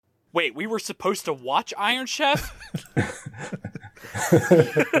Wait, we were supposed to watch Iron Chef?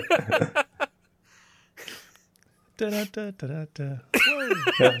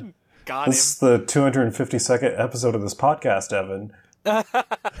 Got This is the 252nd episode of this podcast, Evan.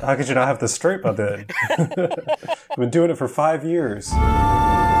 How could you not have this straight by then? I've been doing it for 5 years.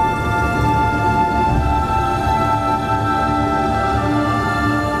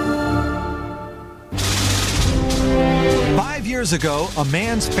 5 years ago, a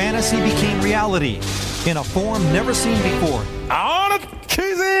man's fantasy became reality in a form never seen before. I wanna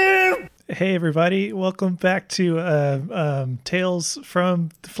chase him! Hey everybody, welcome back to Tales from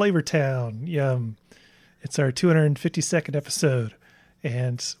Flavortown. It's our 252nd episode,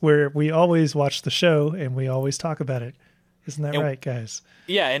 and we always watch the show and we always talk about it. Isn't that right, guys?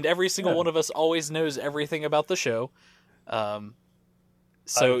 Yeah, and every single one of us always knows everything about the show.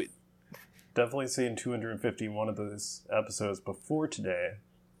 So I've definitely seen 251 of those episodes before today.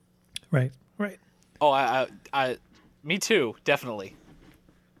 Right. Oh, I me too, definitely.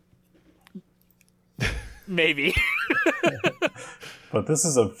 Maybe. But this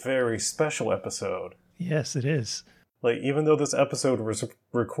is a very special episode. Yes, it is. Like, even though this episode was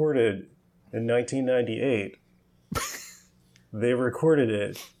recorded in 1998, they recorded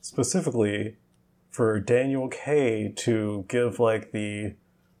it specifically for Daniel K. to give, like, the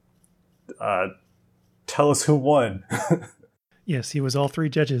tell us who won. Yes, he was all three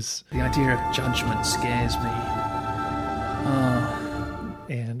judges. The idea of judgment scares me.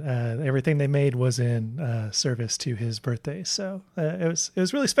 And everything they made was in service to his birthday. So it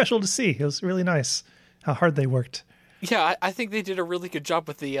was really special to see. It was really nice how hard they worked. Yeah, I think they did a really good job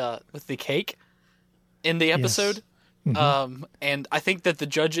with the cake in the episode. Yes. Mm-hmm. And I think that the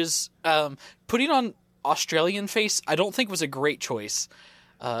judges putting on Australian face, I don't think was a great choice.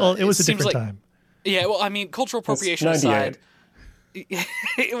 Well, it was a different time. Yeah, well, I mean, cultural appropriation aside,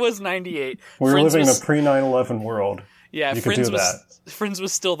 it was 98. We were living in a pre 9/11 world. Yeah, you could do that. Friends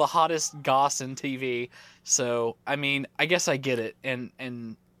was still the hottest goss in TV. So, I mean, I guess I get it.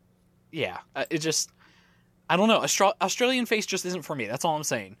 And yeah, it just, I don't know. Australian face just isn't for me. That's all I'm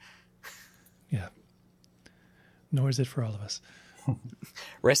saying. Yeah. Nor is it for all of us.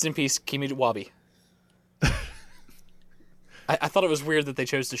 Rest in peace, Kimi Wabi. I thought it was weird that they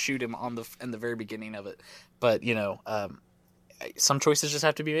chose to shoot him in the very beginning of it. But, some choices just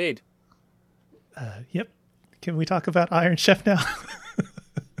have to be made. Yep. Can we talk about Iron Chef now?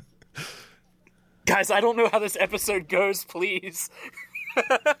 Guys, I don't know how this episode goes, please.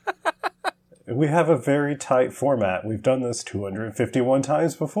 We have a very tight format. We've done this 251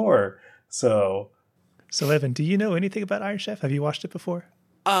 times before. So, Evan, do you know anything about Iron Chef? Have you watched it before?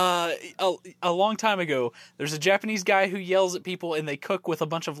 A long time ago, there's a Japanese guy who yells at people and they cook with a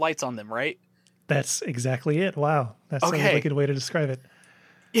bunch of lights on them, right? That's exactly it. Wow. That's a really good way to describe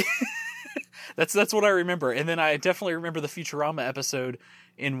it. That's what I remember. And then I definitely remember the Futurama episode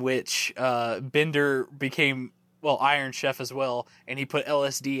in which Bender became, Iron Chef as well, and he put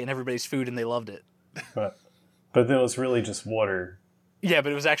LSD in everybody's food and they loved it. but then it was really just water. Yeah,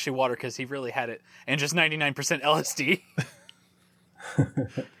 but it was actually water because he really had it. And just 99% LSD.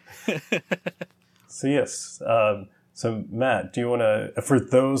 So yes. So Matt, do you want to, for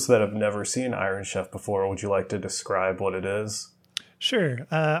those that have never seen Iron Chef before, would you like to describe what it is? Sure.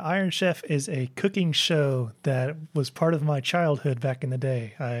 Iron Chef is a cooking show that was part of my childhood back in the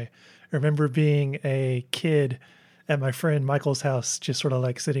day. I remember being a kid at my friend Michael's house, just sort of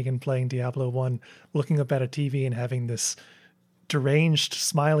like sitting and playing Diablo 1, looking up at a TV and having this deranged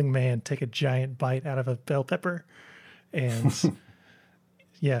smiling man take a giant bite out of a bell pepper. And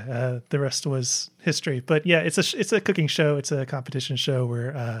the rest was history. But yeah, it's a cooking show. It's a competition show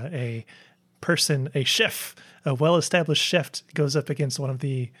where a chef, a well-established chef, goes up against one of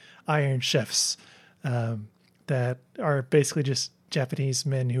the Iron Chefs that are basically just Japanese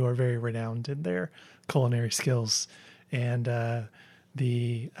men who are very renowned in their culinary skills. And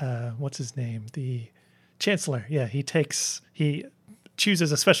what's his name? The Chancellor. Yeah, he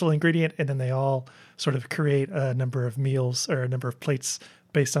chooses a special ingredient, and then they all sort of create a number of meals or a number of plates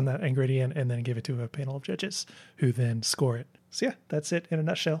based on that ingredient, and then give it to a panel of judges who then score it. So yeah, that's it in a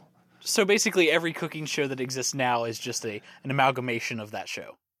nutshell. So basically every cooking show that exists now is just an amalgamation of that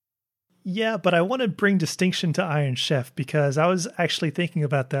show. Yeah, but I want to bring distinction to Iron Chef because I was actually thinking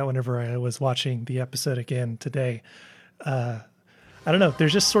about that whenever I was watching the episode again today. I don't know.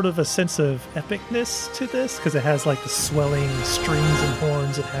 There's just sort of a sense of epicness to this because it has like the swelling strings and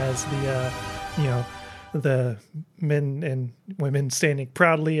horns. It has the men and women standing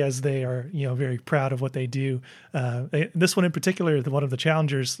proudly as they are, very proud of what they do. This one in particular, one of the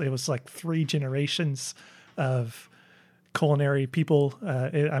challengers, it was like 3 generations of culinary people. I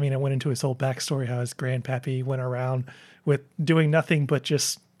went into his whole backstory, how his grandpappy went around with doing nothing but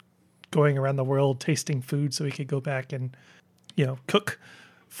just going around the world tasting food so he could go back and, cook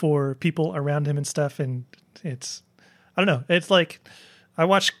for people around him and stuff. And it's, I don't know. It's like I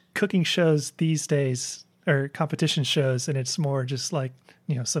watch cooking shows these days or competition shows, and it's more just like,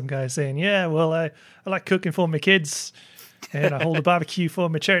 some guy saying, yeah, well, I like cooking for my kids and I hold a barbecue for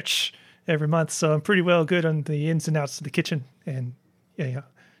my church every month. So I'm pretty well good on the ins and outs of the kitchen. And I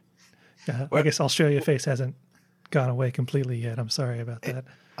guess Australia face hasn't gone away completely yet. I'm sorry about that.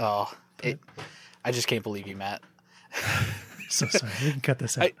 I just can't believe you, Matt. So sorry. We can cut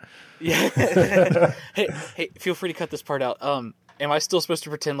this out. Hey, feel free to cut this part out. Am I still supposed to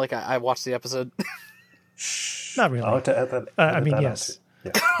pretend like I watched the episode? Not really. I'll have to edit that yes.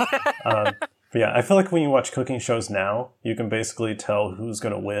 Yeah. Yeah, I feel like when you watch cooking shows now, you can basically tell who's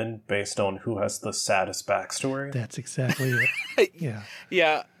going to win based on who has the saddest backstory. That's exactly it. Yeah.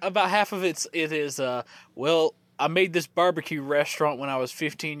 Yeah, about half of it is, well, I made this barbecue restaurant when I was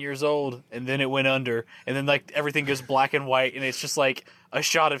 15 years old, and then it went under, and then like everything goes black and white, and it's just like a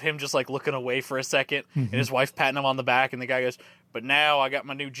shot of him just like looking away for a second, and his wife patting him on the back, and the guy goes, but now I got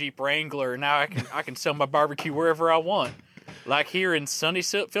my new Jeep Wrangler, and now I can sell my barbecue wherever I want, like here in sunny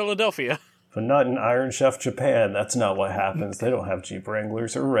Philadelphia. But not in Iron Chef Japan. That's not what happens. They don't have Jeep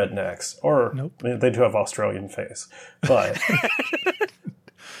Wranglers or rednecks. Or nope. They do have Australian face. But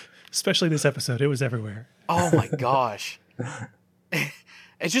especially this episode, it was everywhere. Oh my gosh.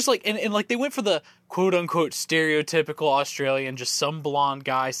 It's just like, and like they went for the quote unquote stereotypical Australian, just some blonde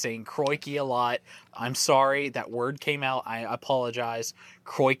guy saying crikey a lot. I'm sorry, that word came out. I apologize.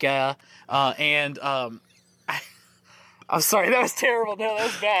 Crikey. I'm sorry, that was terrible. No, that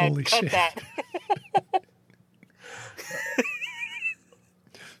was bad. Holy Cut shit.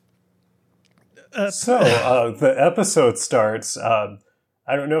 that. So the episode starts. I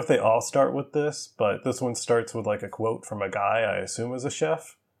don't know if they all start with this, but this one starts with like a quote from a guy I assume is a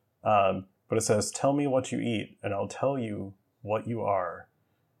chef. But it says, "Tell me what you eat, and I'll tell you what you are."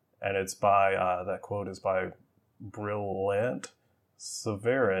 And it's by that quote is by Brillant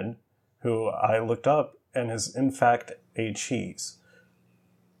Severin, who I looked up and is in fact a cheese.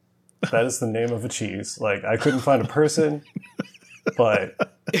 That is the name of a cheese. Like, I couldn't find a person, but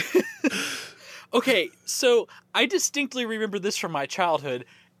Okay, so I distinctly remember this from my childhood.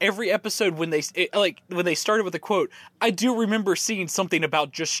 Every episode when they started with a quote, I do remember seeing something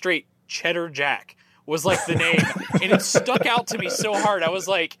about just straight Cheddar Jack was like the name, and it stuck out to me so hard. I was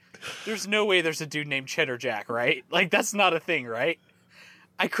like, there's no way there's a dude named Cheddar Jack, right? Like, that's not a thing, right?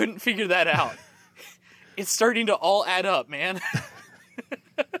 I couldn't figure that out. It's starting to all add up, man.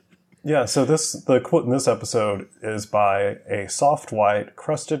 yeah, so the quote in this episode is by a soft white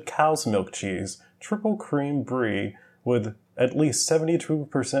crusted cow's milk cheese, triple cream brie with at least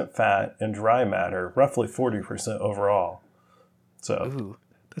 72% fat and dry matter, roughly 40% overall. So Ooh.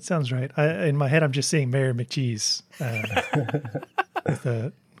 That sounds right. In my head, I'm just seeing Mayor McCheese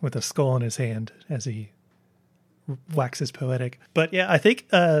with a skull in his hand as he waxes poetic. But yeah, I think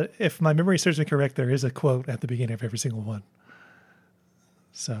if my memory serves me correct, there is a quote at the beginning of every single one.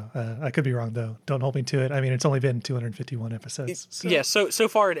 So I could be wrong, though. Don't hold me to it. I mean, it's only been 251 episodes. So. Yeah, so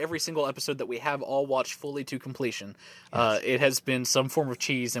far in every single episode that we have all watched fully to completion, yes. It has been some form of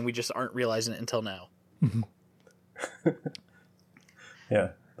cheese, and we just aren't realizing it until now. Mm-hmm.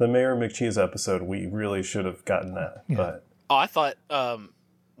 Yeah, the Mayor McCheese episode, we really should have gotten that. Yeah. But I thought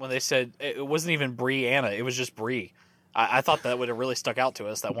when they said it wasn't even Brianna, it was just Brie. I thought that would have really stuck out to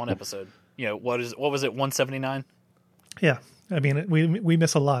us, that one episode. You know, what was it, 179? Yeah. I mean, we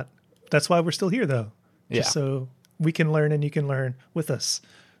miss a lot. That's why we're still here, though. Just so we can learn and you can learn with us.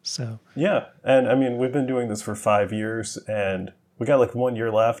 So yeah, and I mean, we've been doing this for 5 years, and we got like 1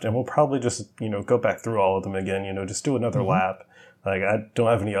 year left, and we'll probably just go back through all of them again. Just do another lap. Like, I don't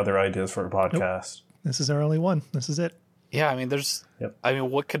have any other ideas for a podcast. Nope. This is our only one. This is it. Yeah, I mean,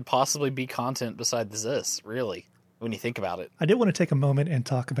 what could possibly be content besides this, really, when you think about it? I did want to take a moment and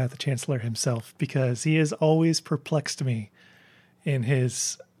talk about the Chancellor himself, because he has always perplexed me in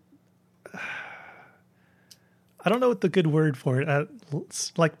his, I don't know what the good word for it,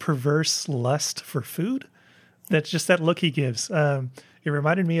 like perverse lust for food. That's just that look he gives. It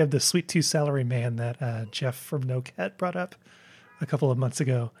reminded me of the Sweet Tooth Salary Man that Jeff from No Cat brought up a couple of months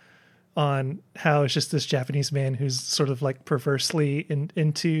ago, on how it's just this Japanese man who's sort of like perversely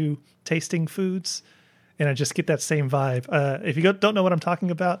into tasting foods. And I just get that same vibe. If you don't know what I'm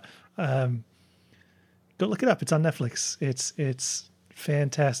talking about, go look it up. It's on Netflix. It's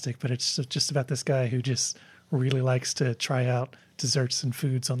fantastic, but it's just about this guy who just really likes to try out desserts and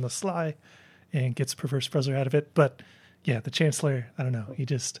foods on the sly and gets perverse pleasure out of it. But Yeah, the Chancellor, I don't know.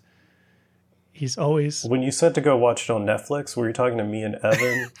 He's always... When you said to go watch it on Netflix, were you talking to me and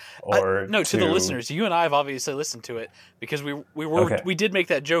Evan? Or no, to the listeners. You and I have obviously listened to it because we did make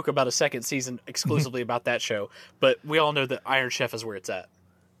that joke about a second season exclusively about that show, but we all know that Iron Chef is where it's at.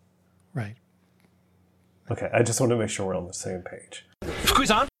 Right. Okay, I just want to make sure we're on the same page.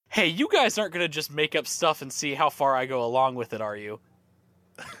 Hey, you guys aren't going to just make up stuff and see how far I go along with it, are you?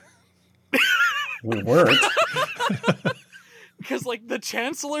 We weren't. Because, like, the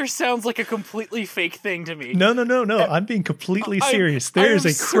Chancellor sounds like a completely fake thing to me. No. I'm being completely serious. There is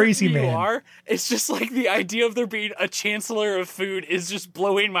a crazy man. You are. It's just like the idea of there being a Chancellor of food is just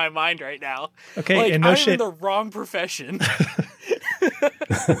blowing my mind right now. Okay, like, and no I'm shit. in the wrong profession.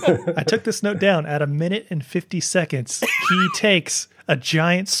 I took this note down. At 1 minute and 50 seconds, he takes a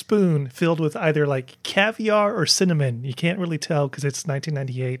giant spoon filled with either like caviar or cinnamon. You can't really tell because it's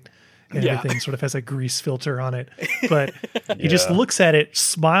 1998 and everything sort of has a grease filter on it. But he just looks at it,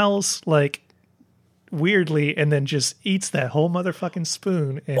 smiles like weirdly, and then just eats that whole motherfucking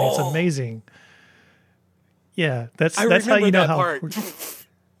spoon, and it's amazing. Yeah, that's how you know how. Part.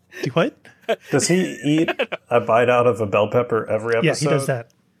 Do what? Does he eat a bite out of a bell pepper every episode? Yeah, he does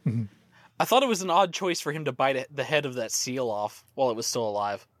that. Mm-hmm. I thought it was an odd choice for him to bite the head of that seal off while it was still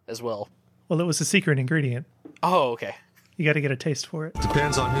alive as well. Well, it was a secret ingredient. Oh, okay. You got to get a taste for it.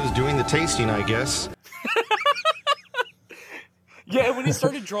 Depends on who's doing the tasting, I guess. Yeah, when he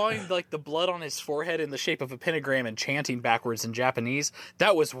started drawing like the blood on his forehead in the shape of a pentagram and chanting backwards in Japanese,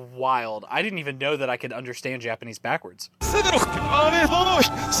 that was wild. I didn't even know that I could understand Japanese backwards.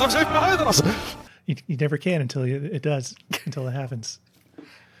 You never can until it does, until it happens.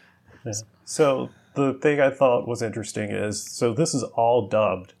 Yeah. So the thing I thought was interesting is, so this is all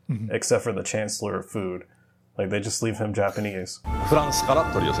dubbed except for the Chancellor of Food. Like, they just leave him Japanese.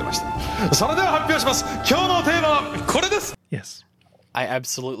 Yes. I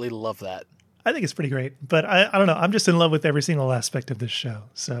absolutely love that. I think it's pretty great, but I don't know. I'm just in love with every single aspect of this show.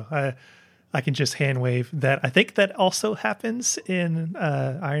 So I can just hand wave that. I think that also happens in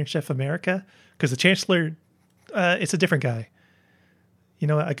Iron Chef America because the Chancellor, it's a different guy. You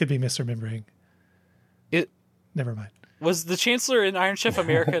know what? I could be misremembering. Never mind. Was the Chancellor in Iron Chef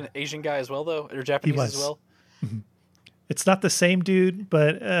America an Asian guy as well, though? Or Japanese as well? Mm-hmm. It's not the same dude,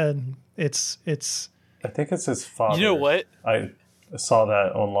 but it's. I think it's his father. You know what? I saw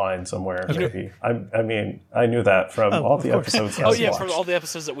that online somewhere. Okay. Maybe. I mean, I knew that from all the episodes. Oh yeah, from all the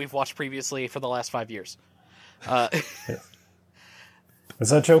episodes that we've watched previously for the last 5 years. Is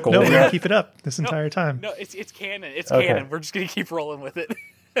that joke? No, we're gonna keep it up this entire time. No, it's canon. It's Okay. canon. We're just gonna keep rolling with it.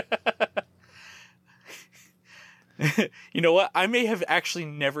 You know what? I may have actually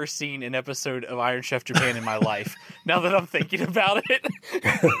never seen an episode of Iron Chef Japan in my life. Now that I'm thinking about it,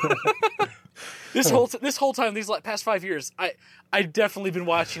 this whole time, these past 5 years, I've definitely been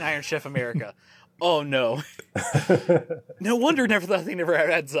watching Iron Chef America. Oh no! No wonder nothing never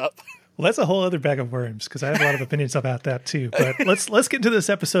adds up. Well, that's a whole other bag of worms because I have a lot of opinions about that too. But let's get into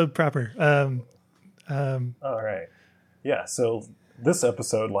this episode proper. All right. Yeah. So this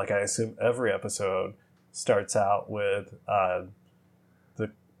episode, like I assume every episode, starts out with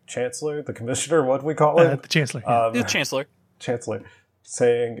the Chancellor, the Commissioner, what do we call him? The Chancellor. Yeah. The Chancellor. Chancellor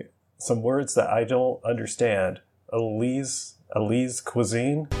saying some words that I don't understand. Elise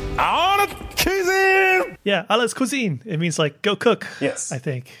cuisine. Yeah, alles cuisine. It means like go cook. Yes.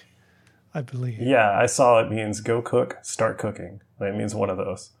 I believe. Yeah, I saw it means go cook, start cooking. It means one of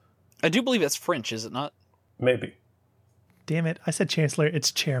those. I do believe that's French, is it not? Maybe. Damn it! I said Chancellor.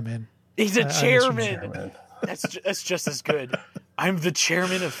 It's Chairman. He's a chairman. Chairman. That's just as good. I'm the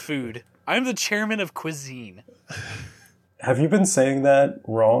chairman of food. I'm the chairman of cuisine. Have you been saying that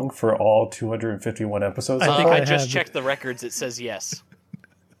wrong for all 251 episodes? I think I have, just but- checked the records. It says yes.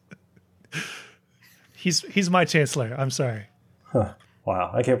 He's my Chancellor. I'm sorry.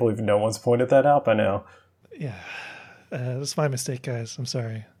 Wow, I can't believe no one's pointed that out by now. Yeah, that's my mistake, guys. I'm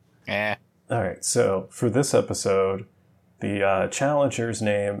sorry. Eh. All right, so for this episode, the challenger's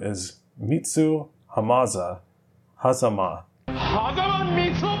name is Mitsu Hazama. Hazama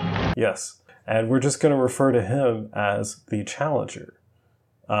Mitsu? Yes, and we're just going to refer to him as the challenger.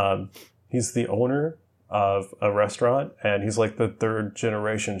 He's the owner of a restaurant, and he's like the third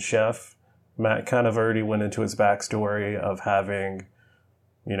generation chef. Matt kind of already went into his backstory of having,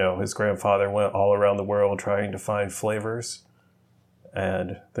 his grandfather went all around the world trying to find flavors,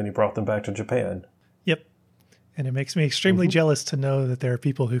 and then he brought them back to Japan. Yep. And it makes me extremely jealous to know that there are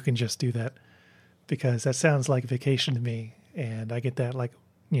people who can just do that, because that sounds like vacation to me, and I get that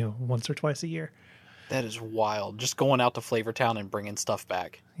once or twice a year. That is wild. Just going out to Flavortown and bringing stuff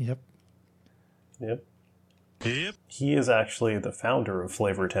back. Yep. He is actually the founder of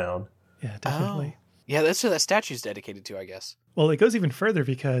Flavortown. Yeah, definitely. Yeah, that's who that statue's dedicated to, I guess. Well, it goes even further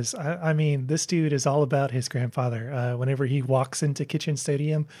because, I mean, this dude is all about his grandfather. Whenever he walks into Kitchen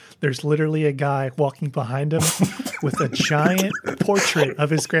Stadium, there's literally a guy walking behind him with a giant portrait of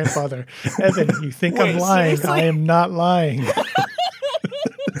his grandfather. Evan, you think I'm lying. Seriously? I am not lying.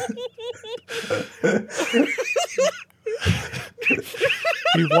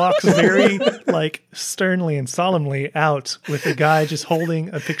 He walks very, sternly and solemnly out with a guy just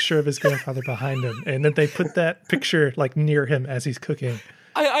holding a picture of his grandfather behind him. And then they put that picture, near him as he's cooking.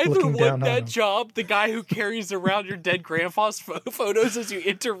 I either want that job, the guy who carries around your dead grandpa's photos as you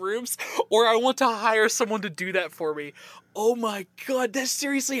enter rooms, or I want to hire someone to do that for me. Oh my God, that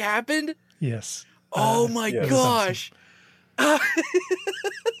seriously happened? Yes. Oh my gosh.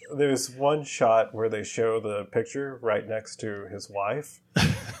 There's one shot where they show the picture right next to his wife,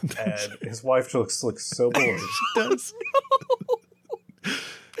 and his wife looks so bored. She does.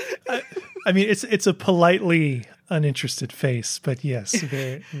 I mean, it's a politely uninterested face, but yes,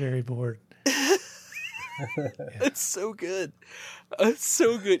 very, very bored. It's so good. It's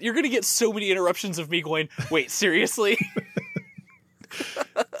so good. You're going to get so many interruptions of me going, wait, seriously?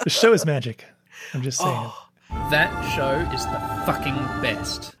 The show is magic. I'm just saying. Oh, that show is the fucking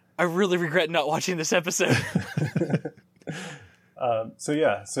best. I really regret not watching this episode.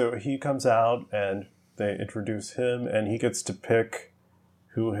 So he comes out and they introduce him, and he gets to pick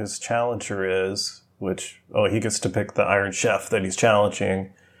who his challenger is, he gets to pick the Iron Chef that he's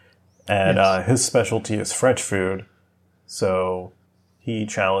challenging. And Yes. His specialty is French food. So he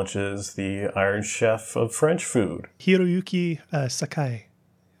challenges the Iron Chef of French food. Hiroyuki Sakai.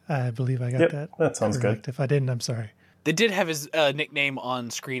 I believe I got that. That sounds correct. good. If I didn't, I'm sorry. They did have his nickname on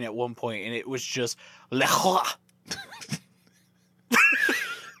screen at one point, and it was just Le Roi.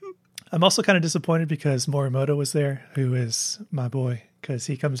 I'm also kind of disappointed because Morimoto was there, who is my boy, because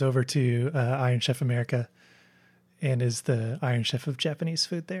he comes over to Iron Chef America and is the Iron Chef of Japanese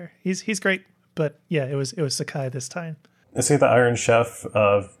food there. He's great, but yeah, it was Sakai this time. Is he the Iron Chef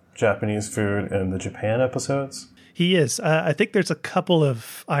of Japanese food in the Japan episodes? He is. I think there's a couple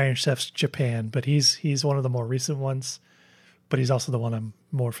of Iron Chefs Japan, but he's one of the more recent ones. But he's also the one I'm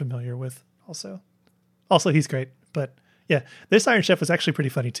more familiar with. Also, he's great. But yeah, this Iron Chef was actually pretty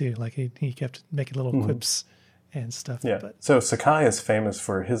funny too. He kept making little quips and stuff. Yeah. But So Sakai is famous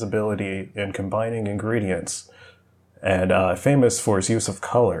for his ability in combining ingredients, and famous for his use of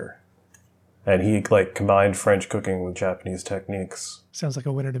color. And he combined French cooking with Japanese techniques. sounds like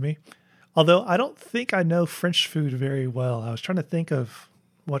a winner to me. Although I don't think I know French food very well. I was trying to think of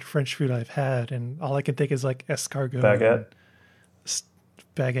what French food I've had, and all I can think is escargot. Baguette.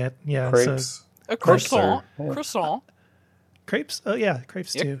 Baguette, yeah. Crepes. So, A croissant. Yeah. Croissant. crepes? Oh, yeah,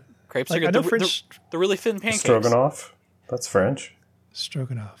 crepes Yeah, too. Crepes I are good. know The, French the really thin pancakes. Stroganoff. That's French.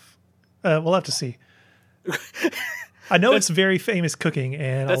 stroganoff. We'll have to see. I know it's very famous cooking,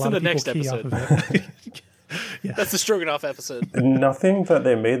 and a That's lot in of the people next key off of it. Yeah. That's the Stroganoff episode. Nothing that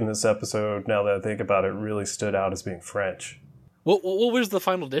they made in this episode, now that I think about it, really stood out as being French. What was the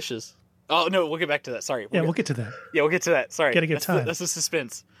final dishes? Oh, no, we'll get back to that. Sorry. We'll get to that. Yeah, we'll get to that. Sorry. Gotta give time. That's the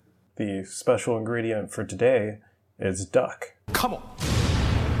suspense. The special ingredient for today is duck. Come on.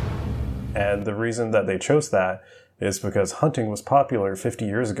 And the reason that they chose that is because hunting was popular 50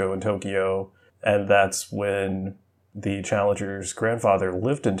 years ago in Tokyo, and that's when the challenger's grandfather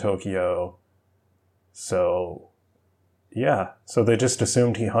lived in Tokyo. So, yeah. So they just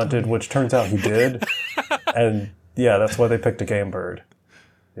assumed he hunted, which turns out he did. And, yeah, that's why they picked a game bird.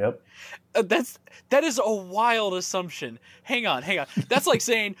 Yep. That is a wild assumption. Hang on. That's like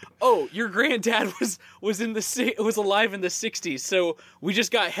saying, "Oh, your granddad was alive in the '60s, so we just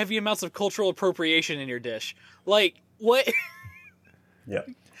got heavy amounts of cultural appropriation in your dish." Like, what? Yeah.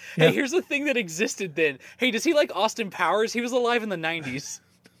 Hey, here's the thing that existed then. Hey, does he like Austin Powers? He was alive in the '90s.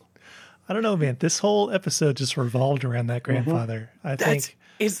 I don't know, man. This whole episode just revolved around that grandfather. I think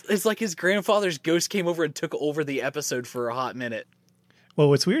it's like his grandfather's ghost came over and took over the episode for a hot minute. Well,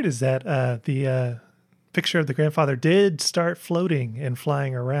 what's weird is that the picture of the grandfather did start floating and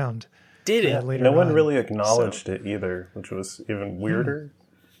flying around. Did it? Later No one on. really acknowledged it either, which was even weirder.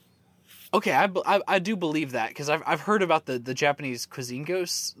 Okay, I do believe that because I've heard about the Japanese cuisine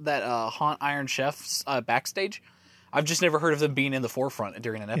ghosts that haunt Iron Chef's backstage. I've just never heard of them being in the forefront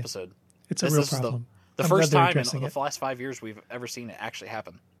during an episode. It's a real problem. The I'm first glad they're time in addressing the it. last 5 years we've ever seen it actually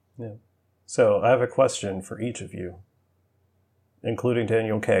happen. Yeah. So I have a question for each of you, including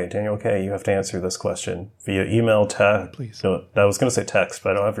Daniel K. Daniel K., you have to answer this question via email, text. Please. No, I was going to say text,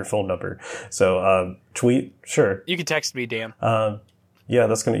 but I don't have your phone number. So tweet, sure. You can text me, Dan. Yeah,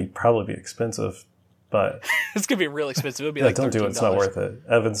 that's going to probably be expensive. But It's gonna be real expensive. It'll be yeah, like don't do it. It's not $13. worth it.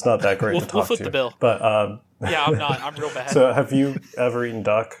 Evan's not that great to talk we'll foot to. the bill. But Yeah, I'm not. I'm real bad. so have you ever eaten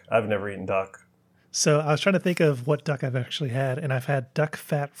duck? I've never eaten duck. So I was trying to think of what duck I've actually had, and I've had duck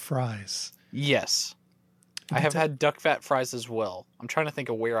fat fries. Yes, I have had duck fat fries as well. I'm trying to think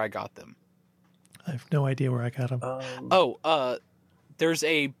of where I got them. I have no idea where I got them. There's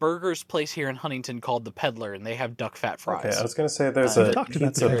a burgers place here in Huntington called The Peddler, and they have duck fat fries. Okay, I was going to say there's We've a talked about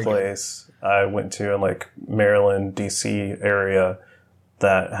pizza that. place I went to in like Maryland, DC area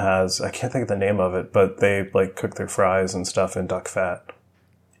that has, I can't think of the name of it, but they like cook their fries and stuff in duck fat.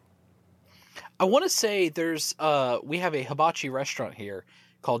 I want to say there's we have a hibachi restaurant here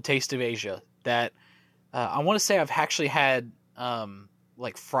called Taste of Asia that I want to say I've actually had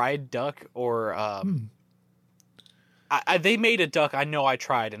like fried duck or they made a duck I know I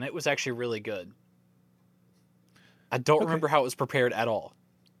tried, and it was actually really good. I don't remember how it was prepared at all.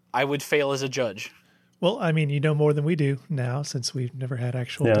 I would fail as a judge. Well, I mean, you know more than we do now since we've never had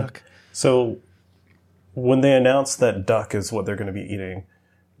actual duck. So when they announced that duck is what they're going to be eating,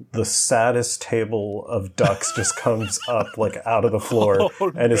 the saddest table of ducks just comes up like out of the floor.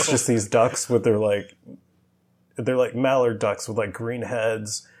 And it's just these ducks with they're like mallard ducks with like green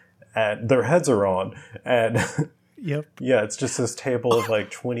heads, and their heads are on. And Yep. yeah, it's just this table of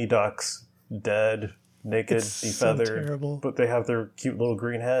like 20 ducks, dead, naked, It's so defeathered, terrible. but they have their cute little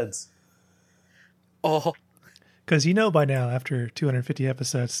green heads. Oh, Because you know by now, after 250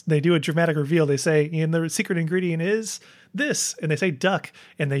 episodes, they do a dramatic reveal. They say, and the secret ingredient is this, and they say duck,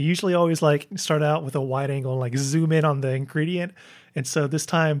 and they usually always like start out with a wide angle and like zoom in on the ingredient. And so this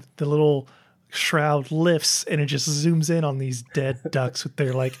time the little shroud lifts and it just zooms in on these dead ducks with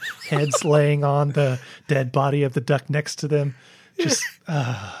their like heads laying on the dead body of the duck next to them. Just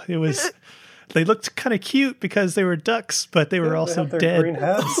it was. They looked kind of cute because they were ducks, but they were also they have their dead. green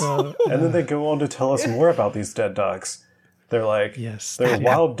heads. So, And then they go on to tell us more about these dead ducks. They're like, Yes. they're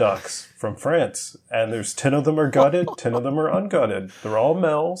wild ducks from France, and there's 10 of them are gutted, 10 of them are ungutted. They're all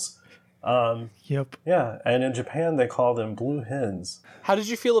males. yep. Yeah, and in Japan they call them blue hens. how did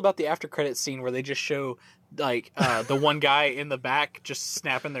you feel about the after credits scene where they just show like the one guy in the back just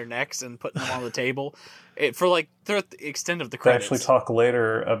snapping their necks and putting them on the table for like the extent of the They credits? actually talk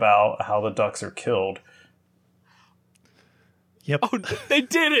later about how the ducks are killed. Yep. Oh, they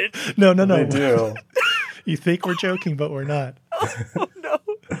did it! No. They do. You think we're joking, but we're not. Oh no!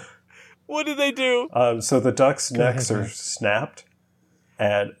 What did they do? So the ducks' necks ahead, are man. snapped,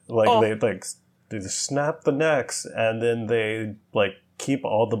 and they snap the necks, and then they like keep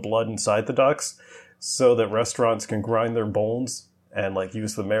all the blood inside the ducks, so that restaurants can grind their bones and like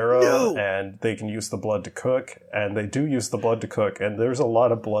use the marrow, and they can use the blood to cook, and they do use the blood to cook, and there's a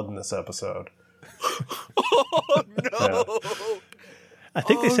lot of blood in this episode. Oh no! Yeah. I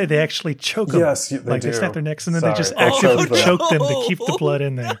think they say they actually choke them. Yes, they Like do. they snap their necks and then Sorry. they just They actively choke choke them to keep the blood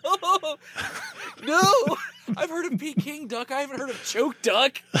in there. No! I've heard of Peking duck. I haven't heard of choke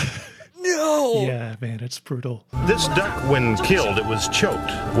duck. No! Yeah, man, it's brutal. This duck, when killed, it was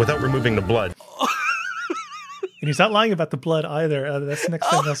choked without removing the blood. And he's not lying about the blood either. That's the next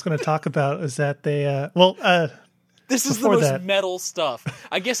thing I was going to talk about is that they, This is the Before most that- metal stuff.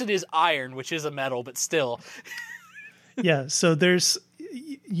 I guess it is iron, which is a metal, but still. yeah, so there's,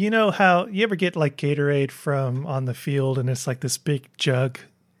 you know how you ever get like Gatorade from on the field and it's like this big jug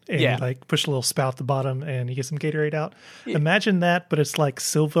and Yeah. you like push a little spout at the bottom and you get some Gatorade out. Imagine that, but it's like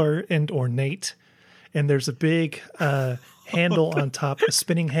silver and ornate. And there's a big handle on top, a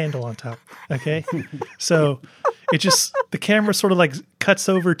spinning handle on top. Okay. So it just, the camera sort of like cuts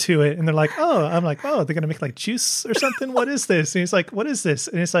over to it and they're like, oh, I'm like, oh, they're going to make like juice or something. What is this? And he's like, what is this?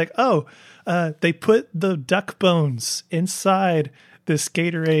 And it's like, oh, they put the duck bones inside this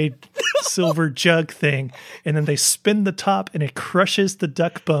Gatorade silver jug thing. And then they spin the top and it crushes the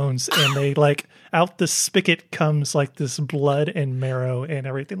duck bones. And they like out the spigot comes like this blood and marrow and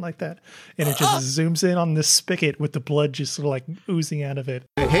everything like that. And it just zooms in on this spigot with the blood just sort of like oozing out of it.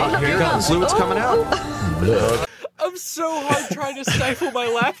 Hey, here got fluids coming out. I'm so hard trying to stifle my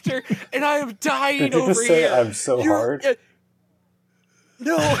laughter, and I am dying Did you over just say here. I'm so You're- hard?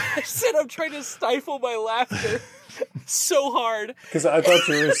 No, I said I'm trying to stifle my laughter so hard. Because I thought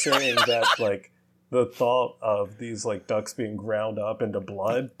you were saying that, like, the thought of these, like, ducks being ground up into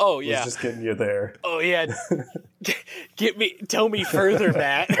blood Oh, yeah. was just getting you there. Oh yeah, tell me further,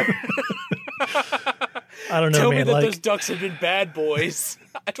 Matt. I don't know, Tell man. me that Like, those ducks have been bad boys.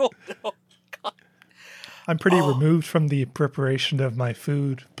 I don't know. I'm pretty removed from the preparation of my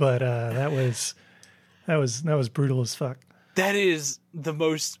food, but that was brutal as fuck. That is the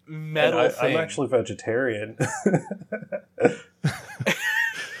most And metal thing. I'm actually vegetarian.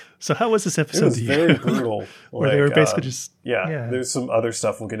 So how was this It episode was to you? very brutal. Where they were basically just yeah, there's some other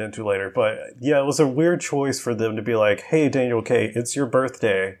stuff we'll get into later. But yeah, it was a weird choice for them to be like, hey, Daniel K., it's your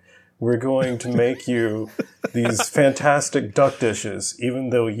birthday. We're going to make you these fantastic duck dishes, even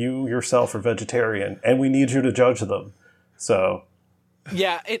though you yourself are vegetarian, and we need you to judge them. So...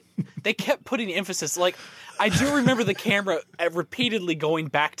 Yeah, they kept putting emphasis. Like, I do remember the camera repeatedly going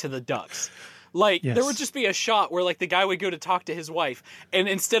back to the ducks. Like, there would just be a shot where, like, the guy would go to talk to his wife, and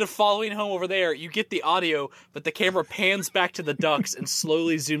instead of following home over there, you get the audio, but the camera pans back to the ducks and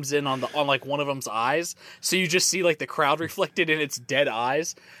slowly zooms in on like one of them's eyes, so you just see like the crowd reflected in its dead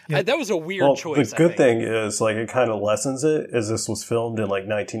eyes. Yep. That was a weird choice. The good thing is, like, it kind of lessens it, as this was filmed in like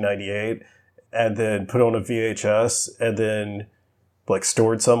 1998, and then put on a VHS, and then like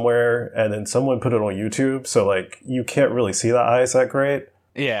stored somewhere, and then someone put it on YouTube, so like you can't really see the eyes that great.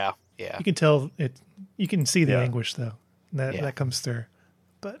 Yeah. You can tell it. You can see the anguish though. That comes through.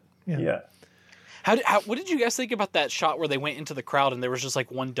 But Yeah. What did you guys think about that shot where they went into the crowd and there was just like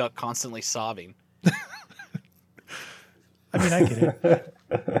one duck constantly sobbing? I mean, I get it.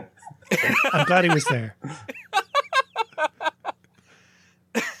 I'm glad he was there.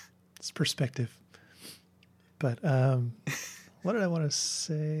 It's perspective. But what did I want to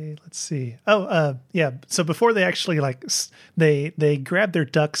say? Let's see. Yeah. So before they actually they grab their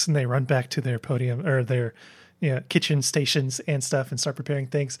ducks and they run back to their podium or their kitchen stations and stuff and start preparing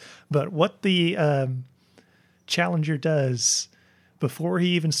things. But what the challenger does before he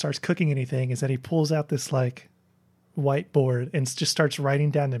even starts cooking anything is that he pulls out this like whiteboard and just starts writing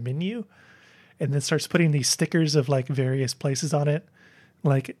down the menu, and then starts putting these stickers of like various places on it,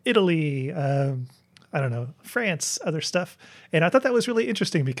 like Italy. I don't know, France, other stuff. And I thought that was really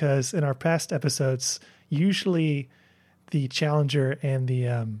interesting because in our past episodes, usually the challenger and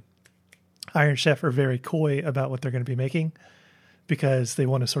the Iron Chef are very coy about what they're going to be making because they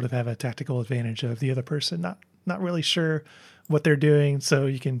want to sort of have a tactical advantage of the other person, not really sure what they're doing, so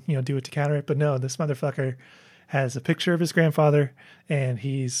you can do it to counter it. But no, this motherfucker has a picture of his grandfather, and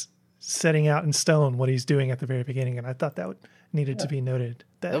he's setting out in stone what he's doing at the very beginning. And I thought that needed to be noted.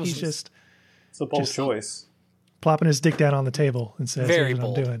 That he's just... It's a bold choice. Plopping his dick down on the table and says, very "Here's what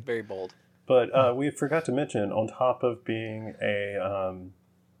bold, I'm doing." very bold. But we forgot to mention, on top of being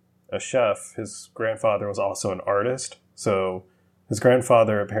a chef, his grandfather was also an artist. So his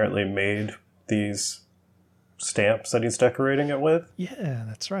grandfather apparently made these stamps that he's decorating it with. Yeah,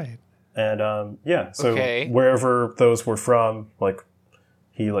 that's right. And so wherever those were from,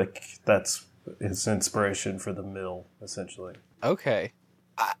 that's his inspiration for the mill, essentially. Okay.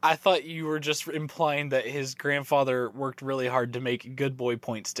 I thought you were just implying that his grandfather worked really hard to make good boy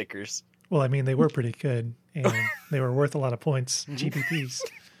point stickers. Well, I mean, they were pretty good, and they were worth a lot of points, GBPs.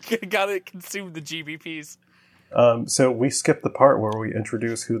 Gotta consume the GBPs. So we skipped the part where we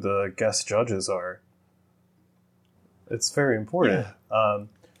introduce who the guest judges are. It's very important. So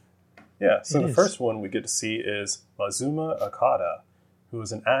the first one we get to see is Mazuma Akata, who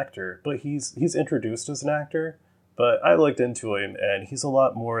is an actor, but he's introduced as an actor. But I looked into him, and he's a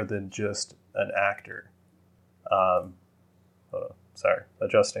lot more than just an actor. Sorry,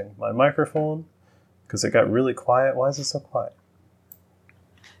 adjusting my microphone because it got really quiet. Why is it so quiet?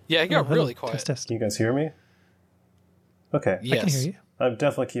 Yeah, it got really quiet. Test. Can you guys hear me? Okay. Yes. I can hear you. I'm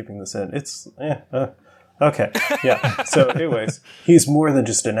definitely keeping this in. Okay. Yeah. So anyways, he's more than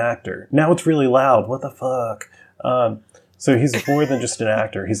just an actor. Now it's really loud. What the fuck? So he's more than just an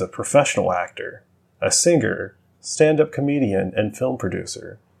actor. He's a professional actor, a singer, stand-up comedian, and film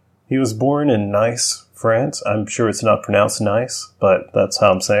producer. He was born in Nice, France. I'm sure it's not pronounced nice, but that's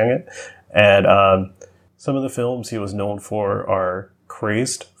how I'm saying it. And some of the films he was known for are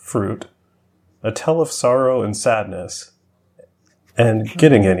Crazed Fruit, A Tale of Sorrow and Sadness, and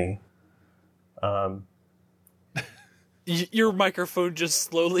Getting Any. Your microphone just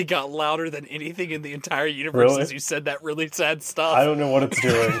slowly got louder than anything in the entire universe Really? as you said that really sad stuff. I don't know what it's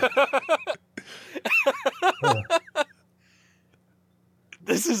doing.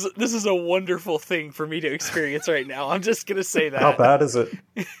 This is a wonderful thing for me to experience right now. I'm just gonna say that. How bad is it?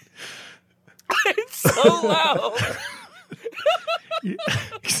 It's so loud. You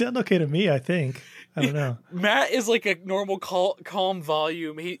sound okay to me, I think. I don't know. Matt is like a normal calm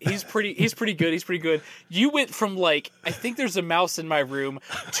volume. He's pretty good. He's pretty good. You went from like, I think there's a mouse in my room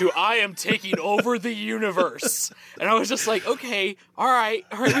to I am taking over the universe. And I was just like, okay, all right,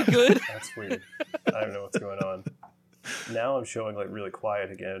 we good? That's weird. I don't know what's going on. Now I'm showing like really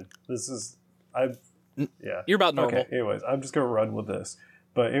quiet again. You're about normal. Okay, anyways, I'm just going to run with this.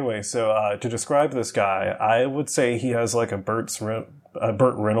 But anyway, so to describe this guy, I would say he has like a Burt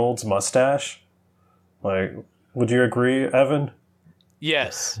Reynolds mustache. Like, would you agree, Evan?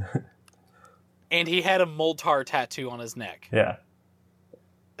 Yes. And he had a Moltar tattoo on his neck. Yeah.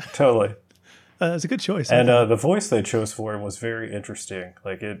 Totally. It's a good choice. And the voice they chose for him was very interesting.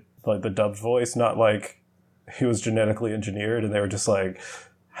 Like the dubbed voice, not like he was genetically engineered and they were just like,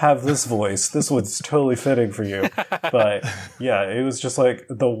 have this voice. This one's totally fitting for you. But yeah, it was just like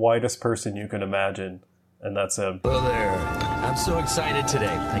the whitest person you can imagine. And that's him. Hello there. I'm so excited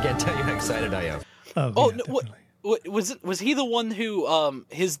today. I can't tell you how excited I am. Oh, yeah, no, what was he the one who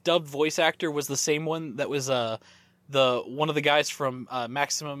his dubbed voice actor was the same one that was the one of the guys from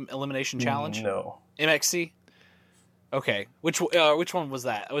Maximum Elimination Challenge? No. MXC? Okay. Which one was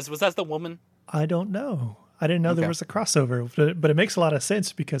that? Was that the woman? I don't know. I didn't know there was a crossover, but it makes a lot of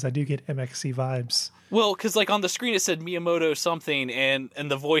sense because I do get MXC vibes. Well, because like on the screen it said Miyamoto something, and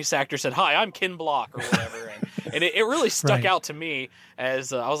the voice actor said, "Hi, I'm Ken Block" or whatever, and it really stuck out to me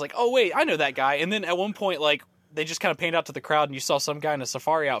as I was like, "Oh wait, I know that guy." And then at one point, like they just kind of panned out to the crowd, and you saw some guy in a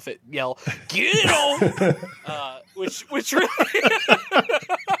safari outfit yell, "Get him!" Which really.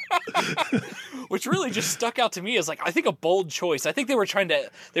 Which really just stuck out to me as like I think a bold choice. I think they were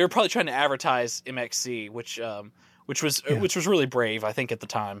probably trying to advertise MXC, which was really brave, I think, at the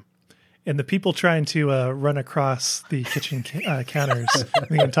time. And the people trying to run across the kitchen counters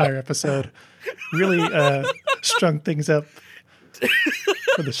the entire episode really strung things up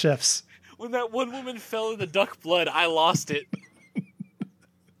for the chefs. When that one woman fell in the duck blood, I lost it.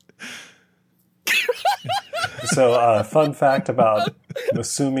 So, fun fact about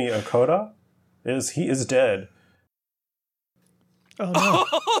Masumi Okoda is he is dead. Oh no!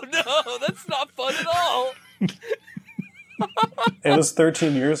 Oh no, that's not fun at all. It was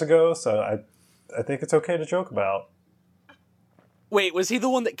 13 years ago, so I think it's okay to joke about. Wait, was he the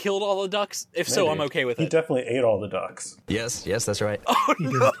one that killed all the ducks? If so, I'm okay with it. He definitely ate all the ducks. Yes, that's right. Oh He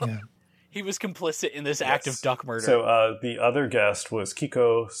no! did, yeah. He was complicit in this act of duck murder. So the other guest was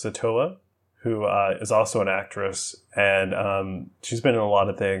Kiko Satoa, who is also an actress, and she's been in a lot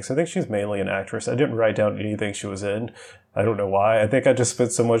of things. I think she's mainly an actress. I didn't write down anything she was in. I don't know why. I think I just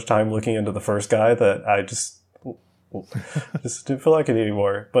spent so much time looking into the first guy that I just didn't feel like it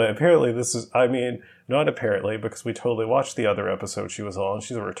anymore. But apparently not apparently, because we totally watched the other episode she was on.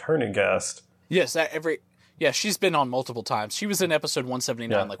 She's a returning guest. Yes, she's been on multiple times. She was in episode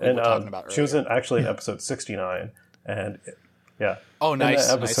 179, like we were talking about earlier. She was in actually episode 69, and yeah. Oh, nice.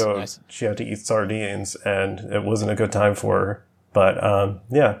 In that episode, nice. She had to eat sardines, and it wasn't a good time for her. But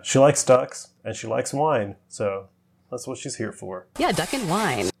yeah, she likes ducks and she likes wine, so that's what she's here for. Yeah, duck and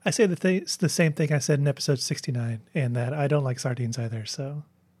wine. I say the same thing I said in episode 69, and that I don't like sardines either. So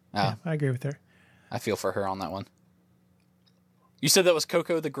yeah, I agree with her. I feel for her on that one. You said that was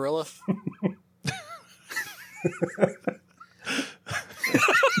Coco the gorilla?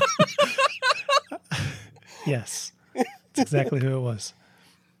 Yes. That's exactly who it was.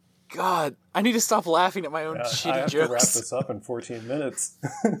 God, I need to stop laughing at my own shitty I have jokes. to wrap this up in 14 minutes.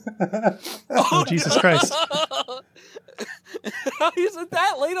 Oh, Jesus Christ. Is it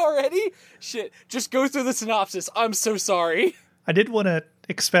that late already? Shit, just go through the synopsis. I'm so sorry. I did want to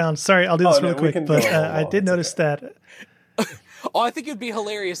expound. Sorry, I'll do this really quick. But I did notice that. Oh, I think it'd be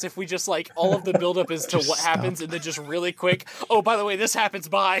hilarious if we just like all of the buildup as to what happens and then just really quick. Oh, by the way, this happens.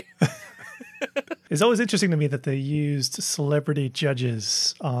 Bye. It's always interesting to me that they used celebrity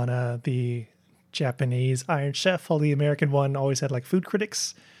judges on the Japanese Iron Chef, while the American one always had like food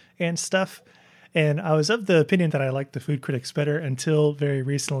critics and stuff. And I was of the opinion that I liked the food critics better until very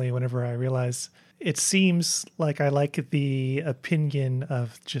recently, whenever I realized it seems like I like the opinion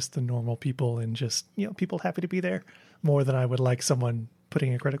of just the normal people and just, people happy to be there more than I would like someone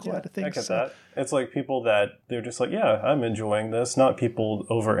putting a critical eye to things. I get that. It's like people that they're just like, yeah, I'm enjoying this, not people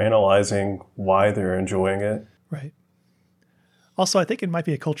over analyzing why they're enjoying it. Right. Also, I think it might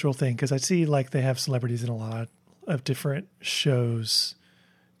be a cultural thing because I see like they have celebrities in a lot of different shows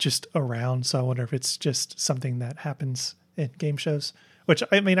just around. So I wonder if it's just something that happens in game shows, which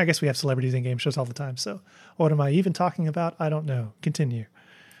I mean, I guess we have celebrities in game shows all the time. So what am I even talking about? I don't know. Continue.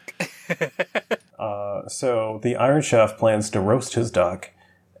 So the Iron Chef plans to roast his duck,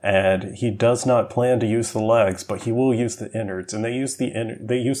 and he does not plan to use the legs, but he will use the innards. And they use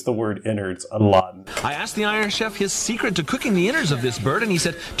the word innards a lot. I asked the Iron Chef his secret to cooking the innards of this bird, and he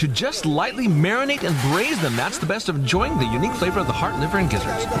said to just lightly marinate and braise them. That's the best of enjoying the unique flavor of the heart, liver, and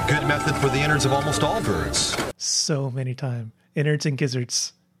gizzards. Good method for the innards of almost all birds. So many times. Innards and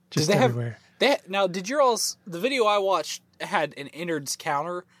gizzards. Just everywhere. Now, did the video I watched had an innards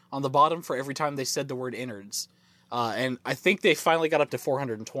counter on the bottom for every time they said the word innards. And I think they finally got up to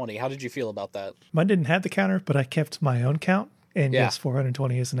 420. How did you feel about that? Mine didn't have the counter, but I kept my own count. And yes,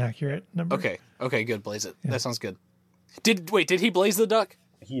 420 is an accurate number. Okay, good. Blaze it. Yeah. That sounds good. Did he blaze the duck?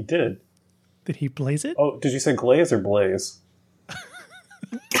 He did. Did he blaze it? Oh, did you say glaze or blaze?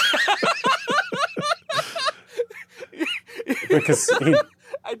 Because he...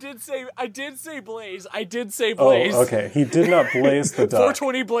 I did say blaze. I did say blaze. Oh, okay. He did not blaze the duck.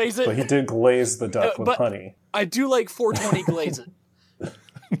 420 blaze it. But he did glaze the duck with honey. I do like 420 glaze it.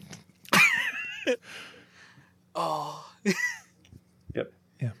 Oh. Yep.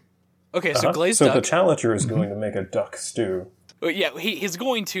 Yeah. Okay, so glazed so duck. So the challenger is going to make a duck stew. Yeah, he's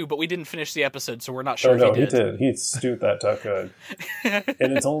going to, but we didn't finish the episode, so we're not sure Oh, no, if he did. he did. He stewed that duck good.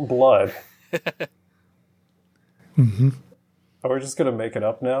 In its own blood. Mm-hmm. Are we just going to make it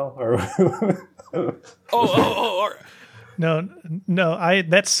up now? Or... No,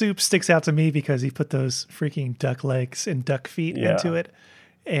 that soup sticks out to me because he put those freaking duck legs and duck feet into it.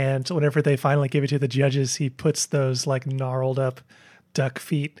 And whenever they finally give it to the judges, he puts those like gnarled up duck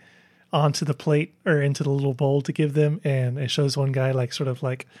feet onto the plate or into the little bowl to give them. And it shows one guy like sort of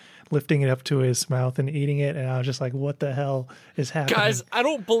like lifting it up to his mouth and eating it. And I was just like, what the hell is happening? Guys, I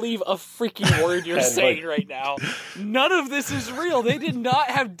don't believe a freaking word you're saying right now. None of this is real. They did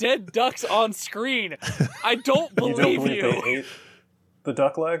not have dead ducks on screen. I don't believe you. They ate the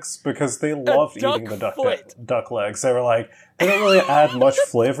duck legs? Because they loved eating the duck legs. They were like, they don't really add much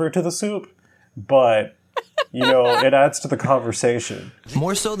flavor to the soup, but, it adds to the conversation.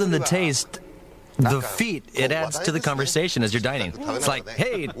 More so than the taste, the feet, it adds to the conversation as you're dining. It's like,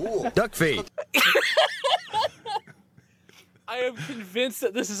 hey, duck feet. I am convinced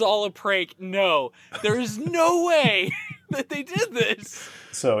that this is all a prank. No, there is no way that they did this.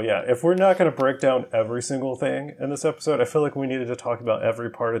 So, yeah, if we're not going to break down every single thing in this episode, I feel like we needed to talk about every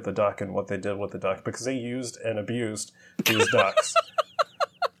part of the duck and what they did with the duck, because they used and abused these ducks.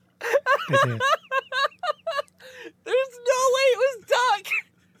 They did. There's no way it was duck.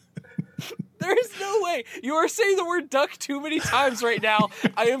 There is no way. You are saying the word duck too many times right now.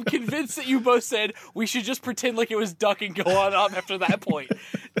 I am convinced that you both said we should just pretend like it was duck and go on up after that point.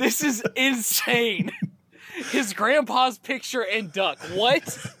 This is insane. His grandpa's picture and duck.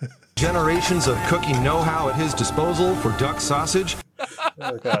 What? Generations of cooking know-how at his disposal for duck sausage.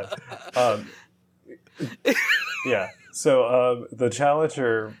 Oh, God. Yeah. So the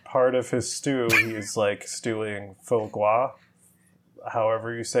challenger, part of his stew, he's like stewing foie gras.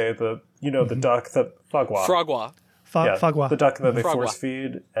 However you say the duck that foie gras. Frogwa. Foie gras. The duck that they Frogwa. force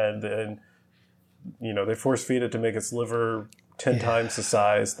feed, and then they force feed it to make its liver 10 times the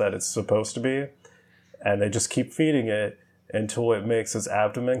size that it's supposed to be, and they just keep feeding it until it makes its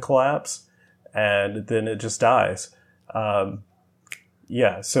abdomen collapse, and then it just dies. So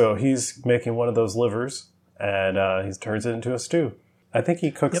he's making one of those livers, and he turns it into a stew. I think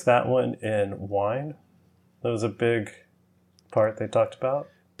he cooks that one in wine. That was a big part they talked about.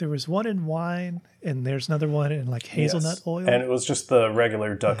 There was one in wine, and there's another one in like hazelnut oil. And it was just the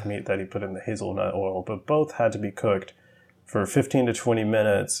regular duck meat that he put in the hazelnut oil, but both had to be cooked for 15 to 20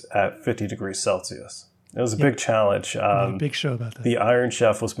 minutes at 50 degrees Celsius. It was a big challenge. Big show about that. The Iron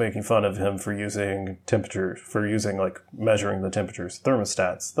Chef was making fun of him for using like measuring the temperatures.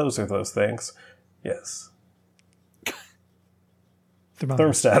 Thermostats. Those are those things. Yes.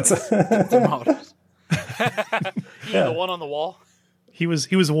 Thermostats. Thermometers. The one on the wall. He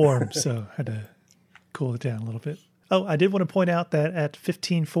was warm, so had to cool it down a little bit. Oh, I did want to point out that at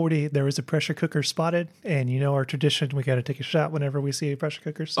 1540 there was a pressure cooker spotted, and our tradition, we got to take a shot whenever we see a pressure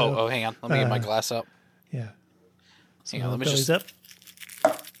cooker. So, hang on, let me get my glass up. Yeah, so hang on, let me bellies just up.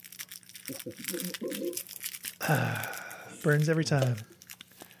 Burns every time.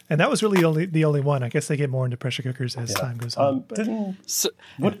 And that was really the only one. I guess they get more into pressure cookers as time goes on.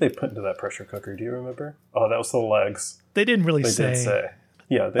 What did they put into that pressure cooker? Do you remember? Oh, that was the legs. They didn't really They did say.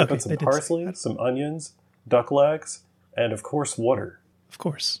 Yeah, they put some parsley, some onions, duck legs, and of course water. Of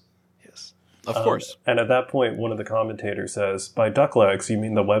course. Yes. Of course. And at that point, one of the commentators says, by duck legs, you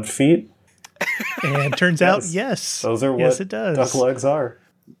mean the webbed feet? And turns out, yes. Those are what it does. duck legs are.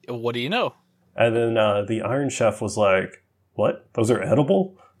 What do you know? And then the Iron Chef was like, what? Those are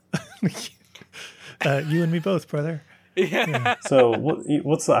edible? You and me both, brother. Yeah. So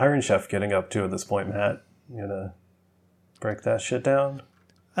what's the Iron Chef getting up to at this point, Matt? You gonna break that shit down?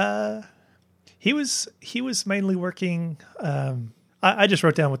 He was mainly working. I just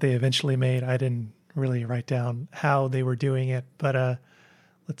wrote down what they eventually made. I didn't really write down how they were doing it. But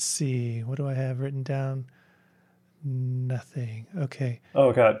let's see. What do I have written down? Nothing. Okay.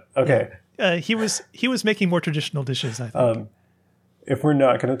 Oh God. Okay. Yeah. He was making more traditional dishes, I think. If we're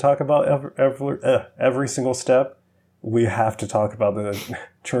not going to talk about every single step, we have to talk about the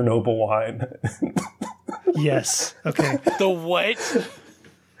Chernobyl wine. Yes. Okay. The what?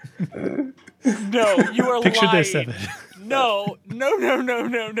 No, you are Picture lying. this, Evan. No.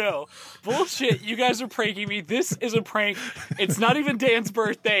 Bullshit. You guys are pranking me. This is a prank. It's not even Dan's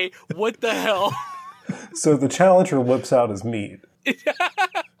birthday. What the hell? So the challenger whips out his meat.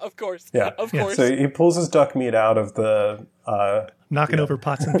 Of course. Yeah. Of course. So he pulls his duck meat out of the... Knocking over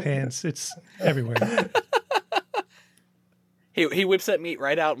pots and pans. It's everywhere. He whips that meat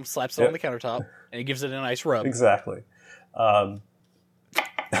right out and slaps it on the countertop, and he gives it a nice rub. Exactly. And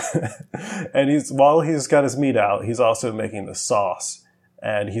while he's got his meat out, he's also making the sauce,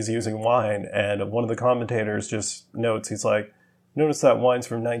 and he's using wine. And one of the commentators just notes, he's like, "Notice that wine's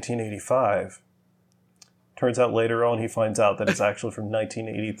from 1985." Turns out later on, he finds out that it's actually from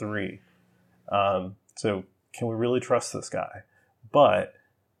 1983. So can we really trust this guy? But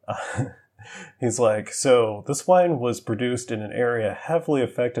he's like, so this wine was produced in an area heavily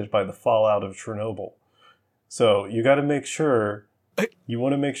affected by the fallout of Chernobyl. So you got to make sure, you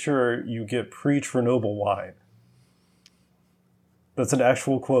want to make sure you get pre-Chernobyl wine. That's an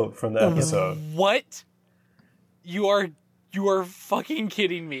actual quote from the episode. What? You are fucking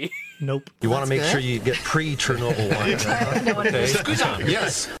kidding me. Nope. You want to make sure you get pre-Chernobyl wine. Okay.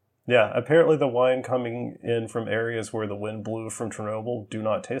 Yes. Yeah, apparently the wine coming in from areas where the wind blew from Chernobyl do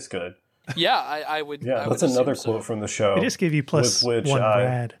not taste good. Yeah, I would. Yeah, I that's would another assume quote from the show. They just gave you plus with which one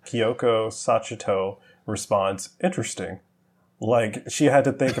rad. Kyoko Sachito responds, "Interesting." Like, she had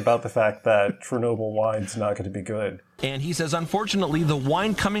to think about the fact that Chernobyl wine's not going to be good. And he says, unfortunately, the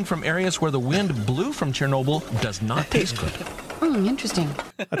wine coming from areas where the wind blew from Chernobyl does not taste good. Interesting.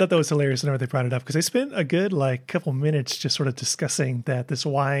 I thought that was hilarious whenever they brought it up, because they spent a good couple minutes just sort of discussing that this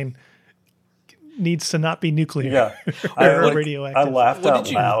wine needs to not be nuclear. Yeah, or radioactive. I laughed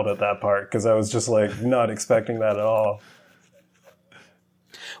out loud at that part because I was just not expecting that at all.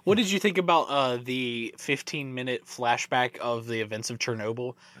 What did you think about the 15-minute flashback of the events of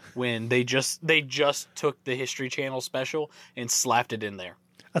Chernobyl when they just took the History Channel special and slapped it in there?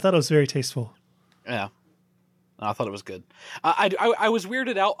 I thought it was very tasteful. Yeah, I thought it was good. I was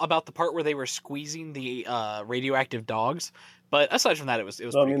weirded out about the part where they were squeezing the radioactive dogs, but aside from that, it was.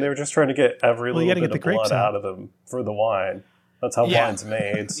 Well, I mean, they were just trying to get every little bit of blood out of them for the wine. That's how wine's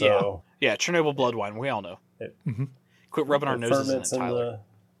made. So yeah, Chernobyl blood wine. We all know. Quit rubbing our noses in it, Tyler.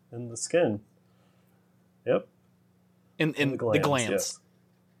 In the skin. Yep. In the glands.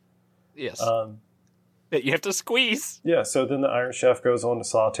 Yes. That you have to squeeze. Yeah, so then the Iron Chef goes on to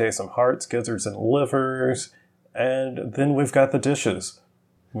saute some hearts, gizzards, and livers, and then we've got the dishes,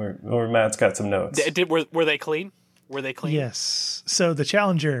 where Matt's got some notes. Were they clean? Were they clean? Yes. So the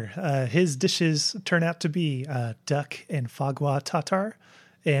challenger, his dishes turn out to be duck and foie gras tartare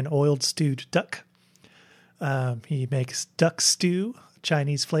and oiled stewed duck. He makes duck stew,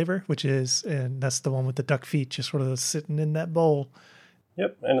 Chinese flavor, and that's the one with the duck feet just sort of sitting in that bowl.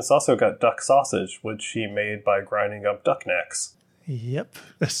 Yep, and it's also got duck sausage, which he made by grinding up duck necks. Yep,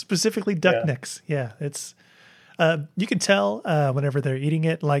 specifically duck necks. Yeah, it's you can tell whenever they're eating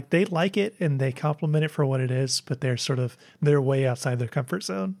it, they like it and they compliment it for what it is, but they're way outside their comfort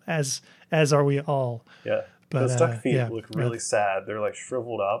zone, as are we all. Yeah, but those duck feet look really sad. They're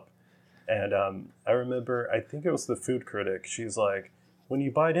shriveled up, and I remember, I think it was the food critic. She's like, when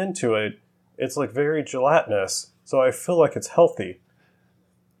you bite into it, it's very gelatinous, so I feel like it's healthy.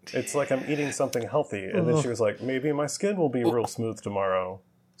 It's like I'm eating something healthy. And then she was like, maybe my skin will be real smooth tomorrow.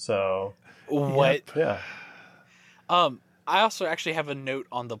 So. What? Yeah. I also actually have a note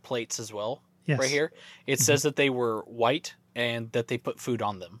on the plates as well. Yes. Right here. It says that they were white and that they put food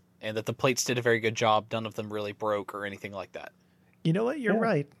on them. And that the plates did a very good job. None of them really broke or anything like that. You know what? You're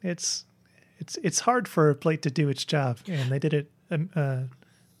right. It's hard for a plate to do its job. And they did it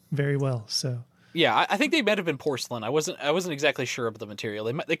very well. So. Yeah, I think they might have been porcelain. I wasn't exactly sure of the material.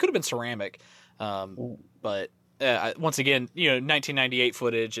 They could have been ceramic, but once again, 1998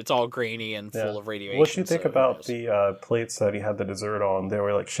 footage. It's all grainy and full of radiation. What do you think about the plates that he had the dessert on? They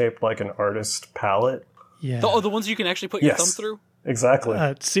were shaped like an artist palette. Yeah. The ones you can actually put your thumb through. Exactly.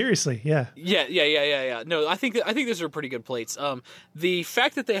 Seriously, yeah. Yeah. No, I think those are pretty good plates. The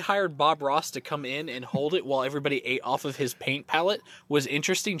fact that they hired Bob Ross to come in and hold it while everybody ate off of his paint palette was an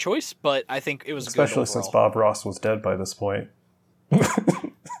interesting choice, but I think it was especially good overall. Since Bob Ross was dead by this point.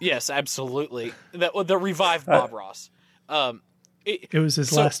 Yes, absolutely. The revived Bob Ross. It was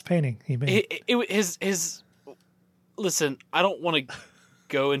his last painting he made. His listen, I don't want to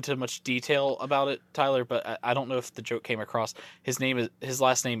go into much detail about it, Tyler, but I don't know if the joke came across. His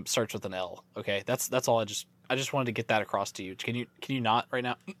last name starts with an L. Okay, that's all. I just wanted to get that across to you. Can you not right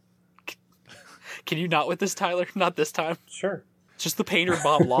now? Can you not with this, Tyler? Not this time. Sure. It's just the painter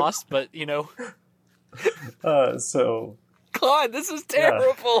Bob lost, but So God, this is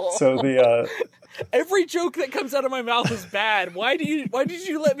terrible. Yeah. So the every joke that comes out of my mouth is bad. Why did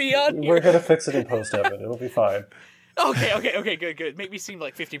you let me on here? we're gonna fix it in post, Evan. It'll be fine. Okay, good. Make me seem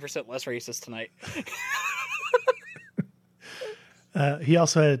like 50% less racist tonight. He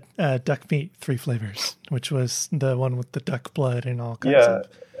also had duck meat 3 flavors, which was the one with the duck blood and all kinds of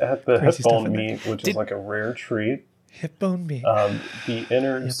it had the hip crazy stuff bone in meat, which is like a rare treat. hip bone meat. The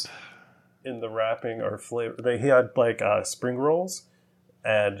innards in the wrapping are flavor. He had like spring rolls,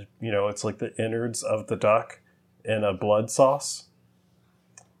 and it's like the innards of the duck in a blood sauce.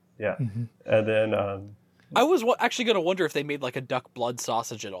 Yeah, and then I was actually going to wonder if they made like a duck blood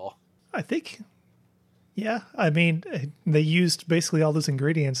sausage at all. I think, yeah. I mean, they used basically all those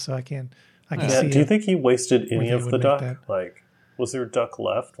ingredients, so I can see. Do you think he wasted any they of would the make duck? that. Like, was there duck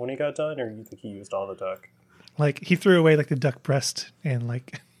left when he got done, or do you think he used all the duck? Like he threw away like the duck breast and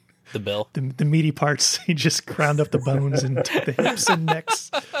like The bill. the meaty parts. He just ground up the bones and the hips and necks.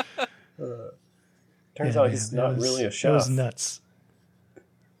 Turns out he's not really a chef. It was nuts.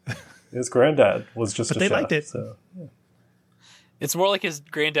 His granddad was just But a they chef. liked it. So. It's more like his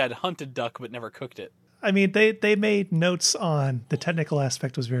granddad hunted duck but never cooked it. I mean, they made notes on the technical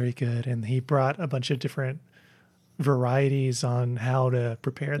aspect was very good, and he brought a bunch of different varieties on how to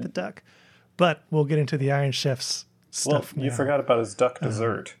prepare the duck. But we'll get into the Iron Chef's stuff. Well, you now. forgot about his duck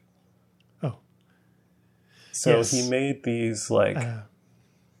dessert. Oh. So Yes. he made these like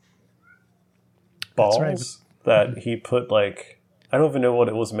balls right. that he put like, I don't even know what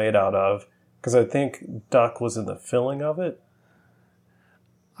it was made out of, because I think duck was in the filling of it.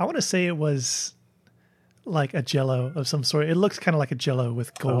 I want to say it was like a Jello of some sort. It looks kind of like a Jello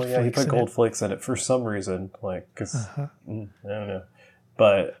with gold flakes. He put in gold it. flakes in it for some reason, like because I don't know,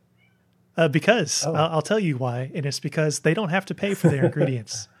 but Because I'll tell you why, and it's because they don't have to pay for their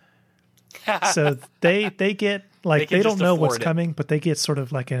ingredients. So they get like they don't know what's coming, but they get sort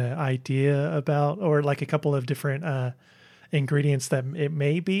of like an idea about, or like a couple of different ingredients that it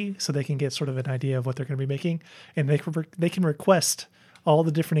may be, so they can get sort of an idea of what they're going to be making, and they can request all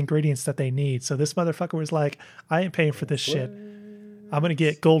the different ingredients that they need. So this motherfucker was like, I ain't paying for this shit. I'm going to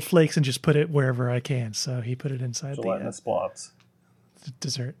get gold flakes and just put it wherever I can. So he put it inside gelatinous blobs.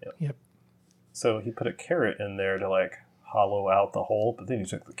 Dessert. Yep. So he put a carrot in there to like hollow out the hole, but then he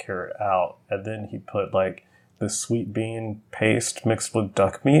took the carrot out, and then he put like the sweet bean paste mixed with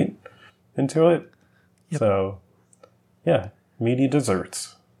duck meat into it. Yep. So yeah, meaty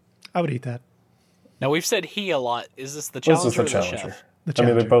desserts. I would eat that. Now we've said he a lot. Is this the challenger or the chef? I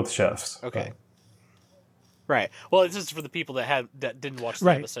mean, they're both chefs. Okay. Right. Well, it's just for the people that didn't watch the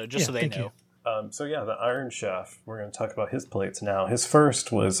episode, just so they know. So yeah, the Iron Chef. We're going to talk about his plates now. His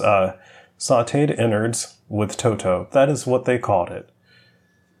first was sautéed innards with Toto. That is what they called it.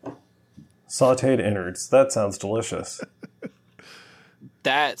 Sautéed innards. That sounds delicious.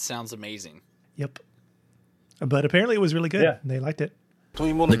 That sounds amazing. Yep. But apparently it was really good. Yeah. They liked it.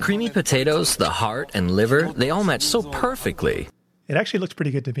 The creamy potatoes, the heart, and liver, they all match so perfectly. It actually looked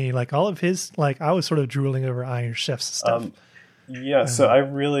pretty good to me. Like all of his, like I was sort of drooling over Iron Chef's stuff. Yeah, so I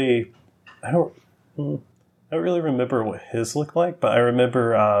don't really remember what his looked like, but I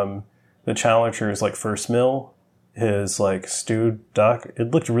remember the Challenger's like first meal, his like stewed duck.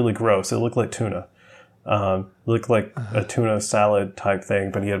 It looked really gross. It looked like tuna. It looked like a tuna salad type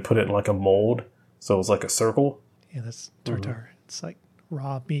thing, but he had put it in like a mold, so it was like a circle. Yeah, that's tartare. It's like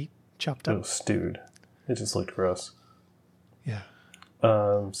raw meat chopped up. It was stewed. It just looked gross. Yeah.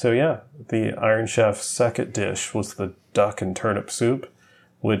 So yeah, the Iron Chef's second dish was the duck and turnip soup,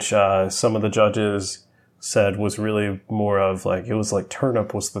 which some of the judges said was really more of like, it was like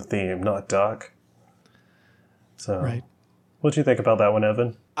turnip was the theme, not duck. So, right. What'd you think about that one,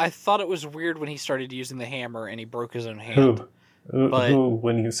 Evan? I thought it was weird when he started using the hammer and he broke his own hand. Who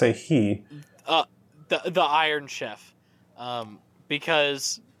when you say he? The Iron Chef.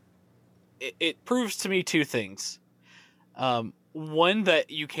 Because it proves to me two things. One,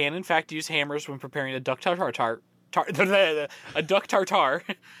 that you can in fact use hammers when preparing a duck tartare, a duck tartare,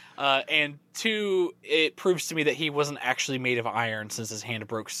 and two, it proves to me that he wasn't actually made of iron since his hand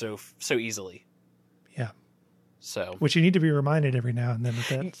broke so easily. Yeah. So, which you need to be reminded every now and then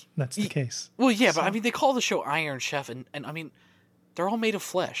that's the case. Well, yeah, but I mean, they call the show Iron Chef, and I mean, they're all made of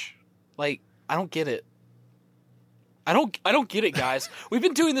flesh. Like, I don't get it. I don't get it, guys. We've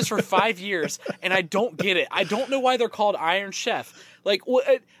been doing this for 5 years, and I don't get it. I don't know why they're called Iron Chef. Like, what?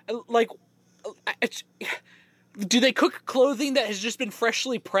 Do they cook clothing that has just been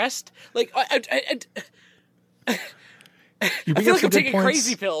freshly pressed? Like, I feel like I'm taking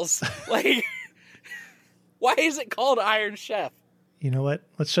crazy pills. Like, why is it called Iron Chef? You know what?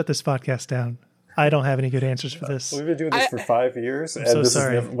 Let's shut this podcast down. I don't have any good answers for this. We've been doing this for 5 years, and so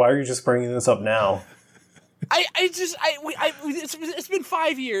sorry. why are you just bringing this up now? It's been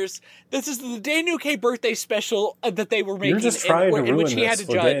 5 years. This is the Daniel K birthday special that they were making. You're just trying to ruin this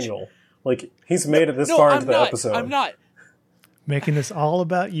for Daniel. Like, he's made it this far into the episode. I'm not. Making this all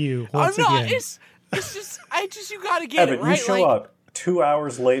about you once again. It's just, you gotta get Evan, it, right? You show up 2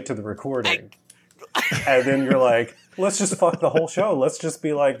 hours late to the recording, and then you're like, let's just fuck the whole show. Let's just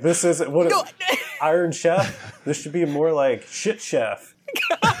be like, this is Iron Chef. This should be more like Shit Chef.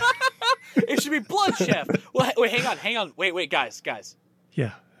 It should be Blood Chef. Well, wait, hang on. Wait, guys.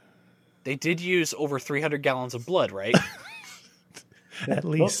 Yeah. They did use over 300 gallons of blood, right? At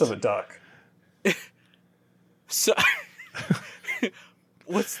least. Most of a duck. So,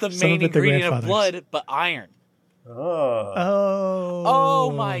 what's the main ingredient of blood but iron?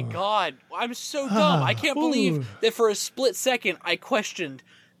 Oh my God. I'm so dumb. I can't believe that for a split second I questioned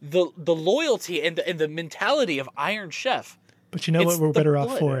the loyalty and the mentality of Iron Chef. But you know what? We're better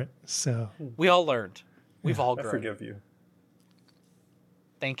off for it. So we all learned. We've all grown. I forgive you.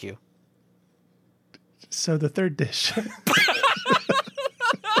 Thank you. So the third dish.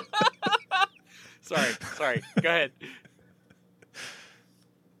 Sorry. Go ahead.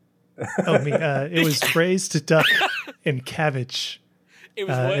 It was braised duck and cabbage. It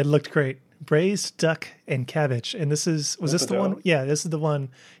was what? It looked great. Braised duck and cabbage. And was this the one? Yeah, this is the one.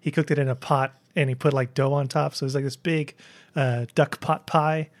 He cooked it in a pot and he put like dough on top. So it was like this big duck pot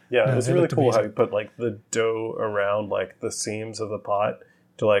pie. Yeah, it was really cool how you put like the dough around like the seams of the pot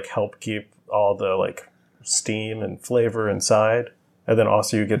to like help keep all the like steam and flavor inside. And then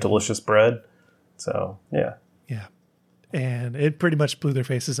also you get delicious bread. So, yeah. Yeah. And it pretty much blew their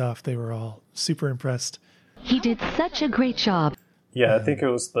faces off. They were all super impressed. He did such a great job. Yeah, I think it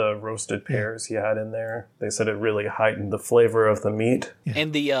was the roasted pears he had in there. They said it really heightened the flavor of the meat. Yeah.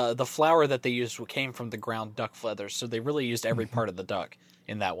 And the flour that they used came from the ground duck feathers, so they really used every part of the duck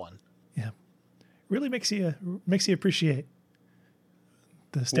in that one. Yeah. Really makes you appreciate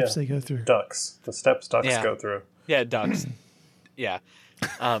the steps they go through. Ducks. The steps ducks go through. Yeah, ducks. Yeah.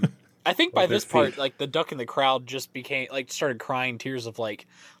 I think by this part, like the duck in the crowd just started crying tears of like,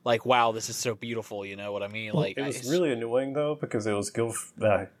 wow, this is so beautiful. You know what I mean? Like it was really annoying though because it was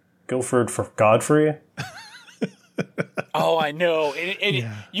Guilford for Godfrey. Oh, I know.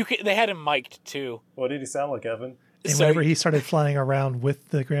 They had him mic'd too. What did he sound like, Evan? And whenever he started flying around with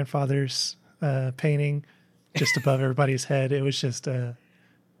the grandfather's painting just above everybody's head, it was just a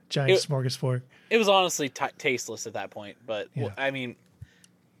giant smorgasbord. It was honestly tasteless at that point, but I mean.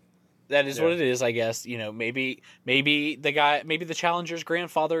 That is what it is, I guess. You know, maybe the challenger's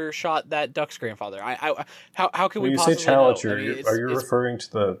grandfather shot that duck's grandfather. How can we possibly know? When you say challenger, are you referring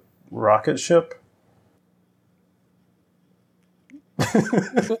to the rocket ship?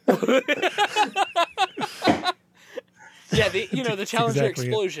 Yeah, the Challenger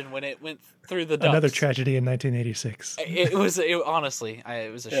explosion when it went through the ducks. Another tragedy in 1986. Honestly,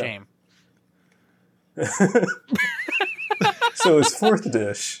 it was a shame. So his fourth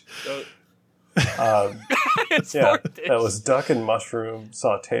dish, that was duck and mushroom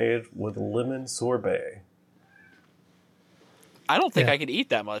sautéed with lemon sorbet. I don't think I could eat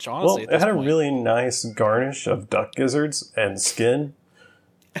that much, honestly. Well, it had a really nice garnish of duck gizzards and skin.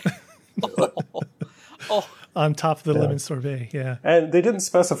 On top of the lemon sorbet, yeah. And they didn't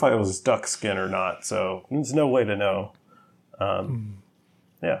specify it was duck skin or not, so there's no way to know.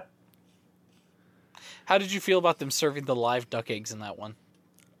 Yeah. How did you feel about them serving the live duck eggs in that one?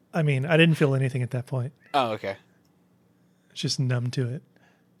 I mean, I didn't feel anything at that point. Oh, okay. Just numb to it.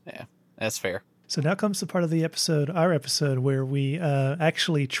 Yeah, that's fair. So now comes the part of our episode, where we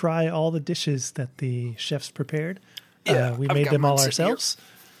actually try all the dishes that the chefs prepared. Yeah, we made them all ourselves.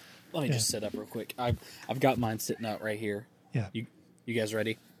 Let me just sit up real quick. I've got mine sitting out right here. Yeah. You guys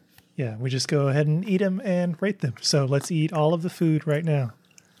ready? Yeah, we just go ahead and eat them and rate them. So let's eat all of the food right now.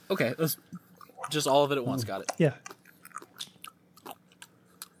 Okay, let's just all of it at once. Got it. Yeah.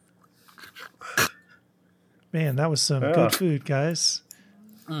 Man, that was some good food, guys.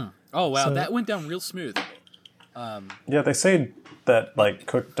 Oh, wow. That went down real smooth. Yeah, they say that like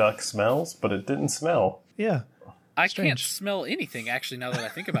cooked duck smells, but it didn't smell. Yeah. I can't smell anything, actually, now that I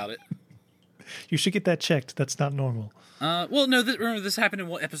think about it. You should get that checked. That's not normal. Well, no, remember, this happened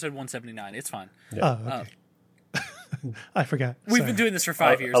in episode 179. It's fine. Yeah. Oh, okay. I forgot. We've been doing this for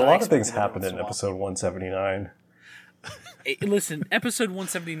 5 years. A lot of things happened in episode 179. Listen, episode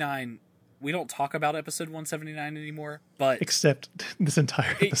 179, we don't talk about episode 179 anymore, but... Except this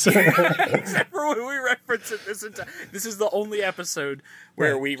entire episode. Except for when we reference it this is the only episode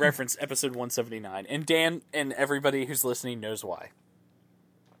where we reference episode 179. And Dan and everybody who's listening knows why.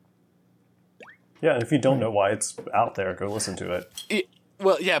 Yeah, and if you don't know why it's out there, go listen to it.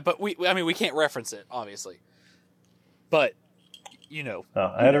 Well, yeah, but we can't reference it, obviously. But,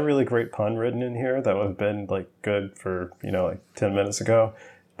 I had a really great pun written in here that would have been, like, good for, like 10 minutes ago.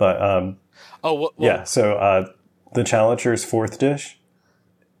 But, yeah, so the Challenger's fourth dish,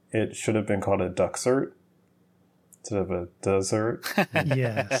 it should have been called a ducksert instead of a dessert.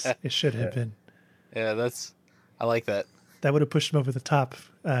 Yes, it should have been. Yeah, I like that. That would have pushed him over the top,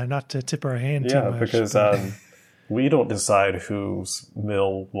 not to tip our hand too much. Yeah, because we don't decide whose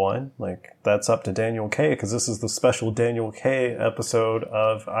meal won. Like, that's up to Daniel K, because this is the special Daniel K episode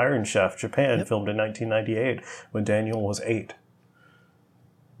of Iron Chef Japan, filmed in 1998, when Daniel was 8.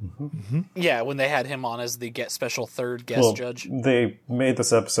 Mm-hmm. Mm-hmm. Yeah, when they had him on as the special third guest judge. They made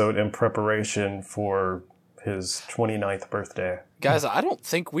this episode in preparation for his 29th birthday. Guys, I don't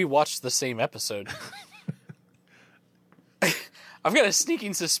think we watched the same episode. I've got a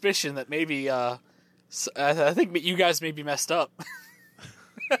sneaking suspicion that maybe, I think you guys may be messed up.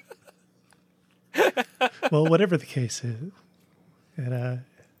 Well, whatever the case is, it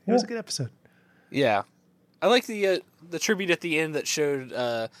was a good episode. Yeah. I like the tribute at the end that showed,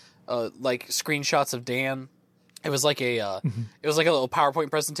 like screenshots of Dan. It was like a little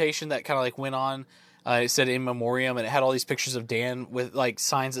PowerPoint presentation that kind of like went on. It said in memoriam, and it had all these pictures of Dan with like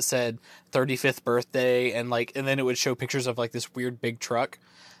signs that said 35th birthday, and then it would show pictures of like this weird big truck.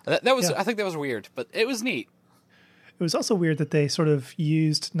 That was I think that was weird, but it was neat. It was also weird that they sort of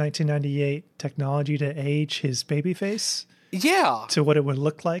used 1998 technology to age his baby face. Yeah. To what it would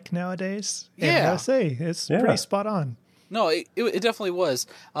look like nowadays. Yeah. And I gotta say, it's pretty spot on. No, it definitely was.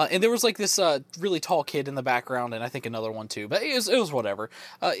 And there was like this really tall kid in the background, and I think another one too. But it was whatever.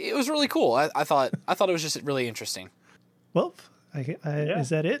 It was really cool. I thought it was just really interesting. Well, is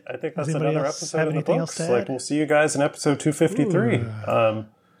that it? I think that's another episode of the books. Like, we'll see you guys in episode 253.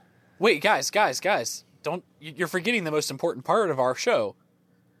 Wait, guys, you're forgetting the most important part of our show.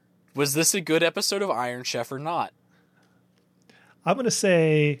 Was this a good episode of Iron Chef or not? I'm gonna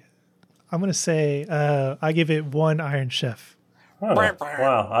say I give it 1 Iron Chef. Oh,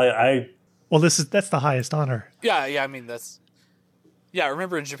 wow. Well, that's the highest honor. Yeah. I mean,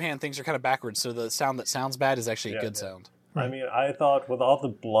 remember in Japan things are kind of backwards, so the sound that sounds bad is actually a good sound. I mean, I thought with all the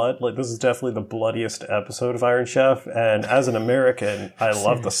blood, like, this is definitely the bloodiest episode of Iron Chef, and as an American, I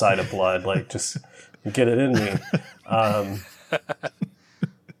love the sight of blood. Like, just get it in me. I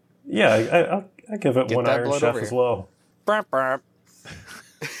give it 1 Iron Chef as well. Burp, burp.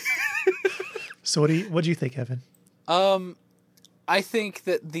 So what do you think, Evan? I think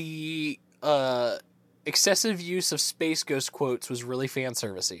that the excessive use of Space Ghost quotes was really fan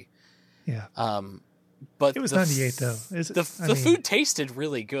servicey. Yeah. But it was 98 though. The food tasted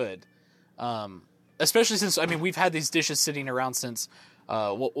really good. Especially since we've had these dishes sitting around since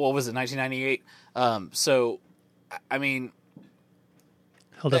what was it, 1998? So I mean,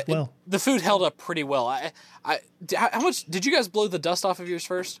 held up well. The food held up pretty well. How much did you guys blow the dust off of yours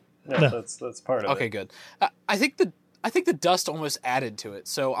first? No. That's part of it. Okay, good. I think the dust almost added to it.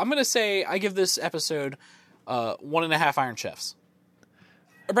 So I'm gonna say I give this episode 1.5 Iron Chefs.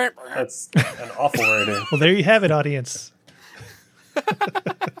 That's an awful rating. Well, there you have it, audience.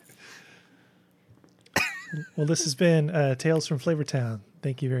 Well, this has been Tales from Flavortown.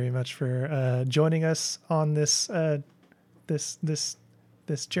 Thank you very much for joining us on this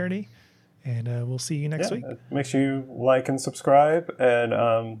this journey, and we'll see you next week. Make sure you like and subscribe,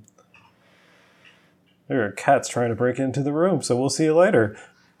 and there are cats trying to break into the room, so we'll see you later.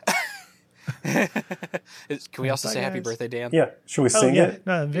 Can we also say happy birthday, Dan? Yeah. Should we sing it?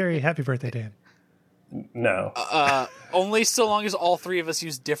 No, very happy birthday, Dan. No. Only so long as all three of us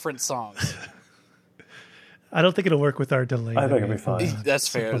use different songs. I don't think it'll work with our delay. I think it'll be fine. That's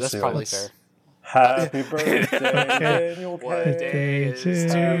fair. That's probably fair. Happy birthday, Daniel. What day is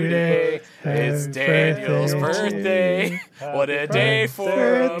today? It's Daniel's birthday. What a day for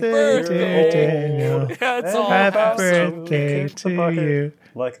a birthday. Daniel. That's all. Happy birthday to you.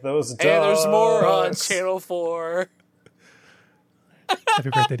 Like those dogs. And there's more on Channel 4. Happy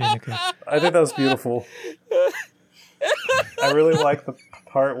birthday, Daniel. I think that was beautiful. I really like the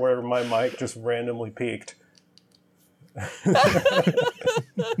part where my mic just randomly peaked.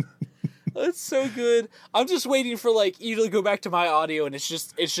 That's so good. I'm just waiting for you to go back to my audio, and it's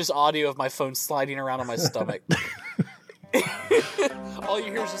just audio of my phone sliding around on my stomach. All you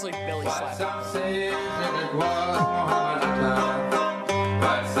hear is just belly slapping.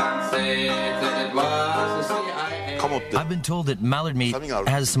 I've been told that mallard meat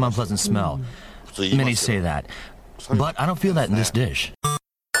has some unpleasant smell. Many say that, but I don't feel that in this dish.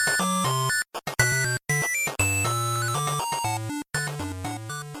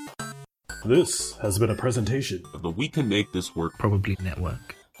 This has been a presentation of the We Can Make This Work Probably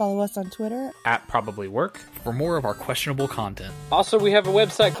Network. Follow us on Twitter @ProbablyWork for more of our questionable content. Also, we have a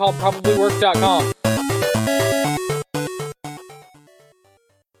website called probablywork.com.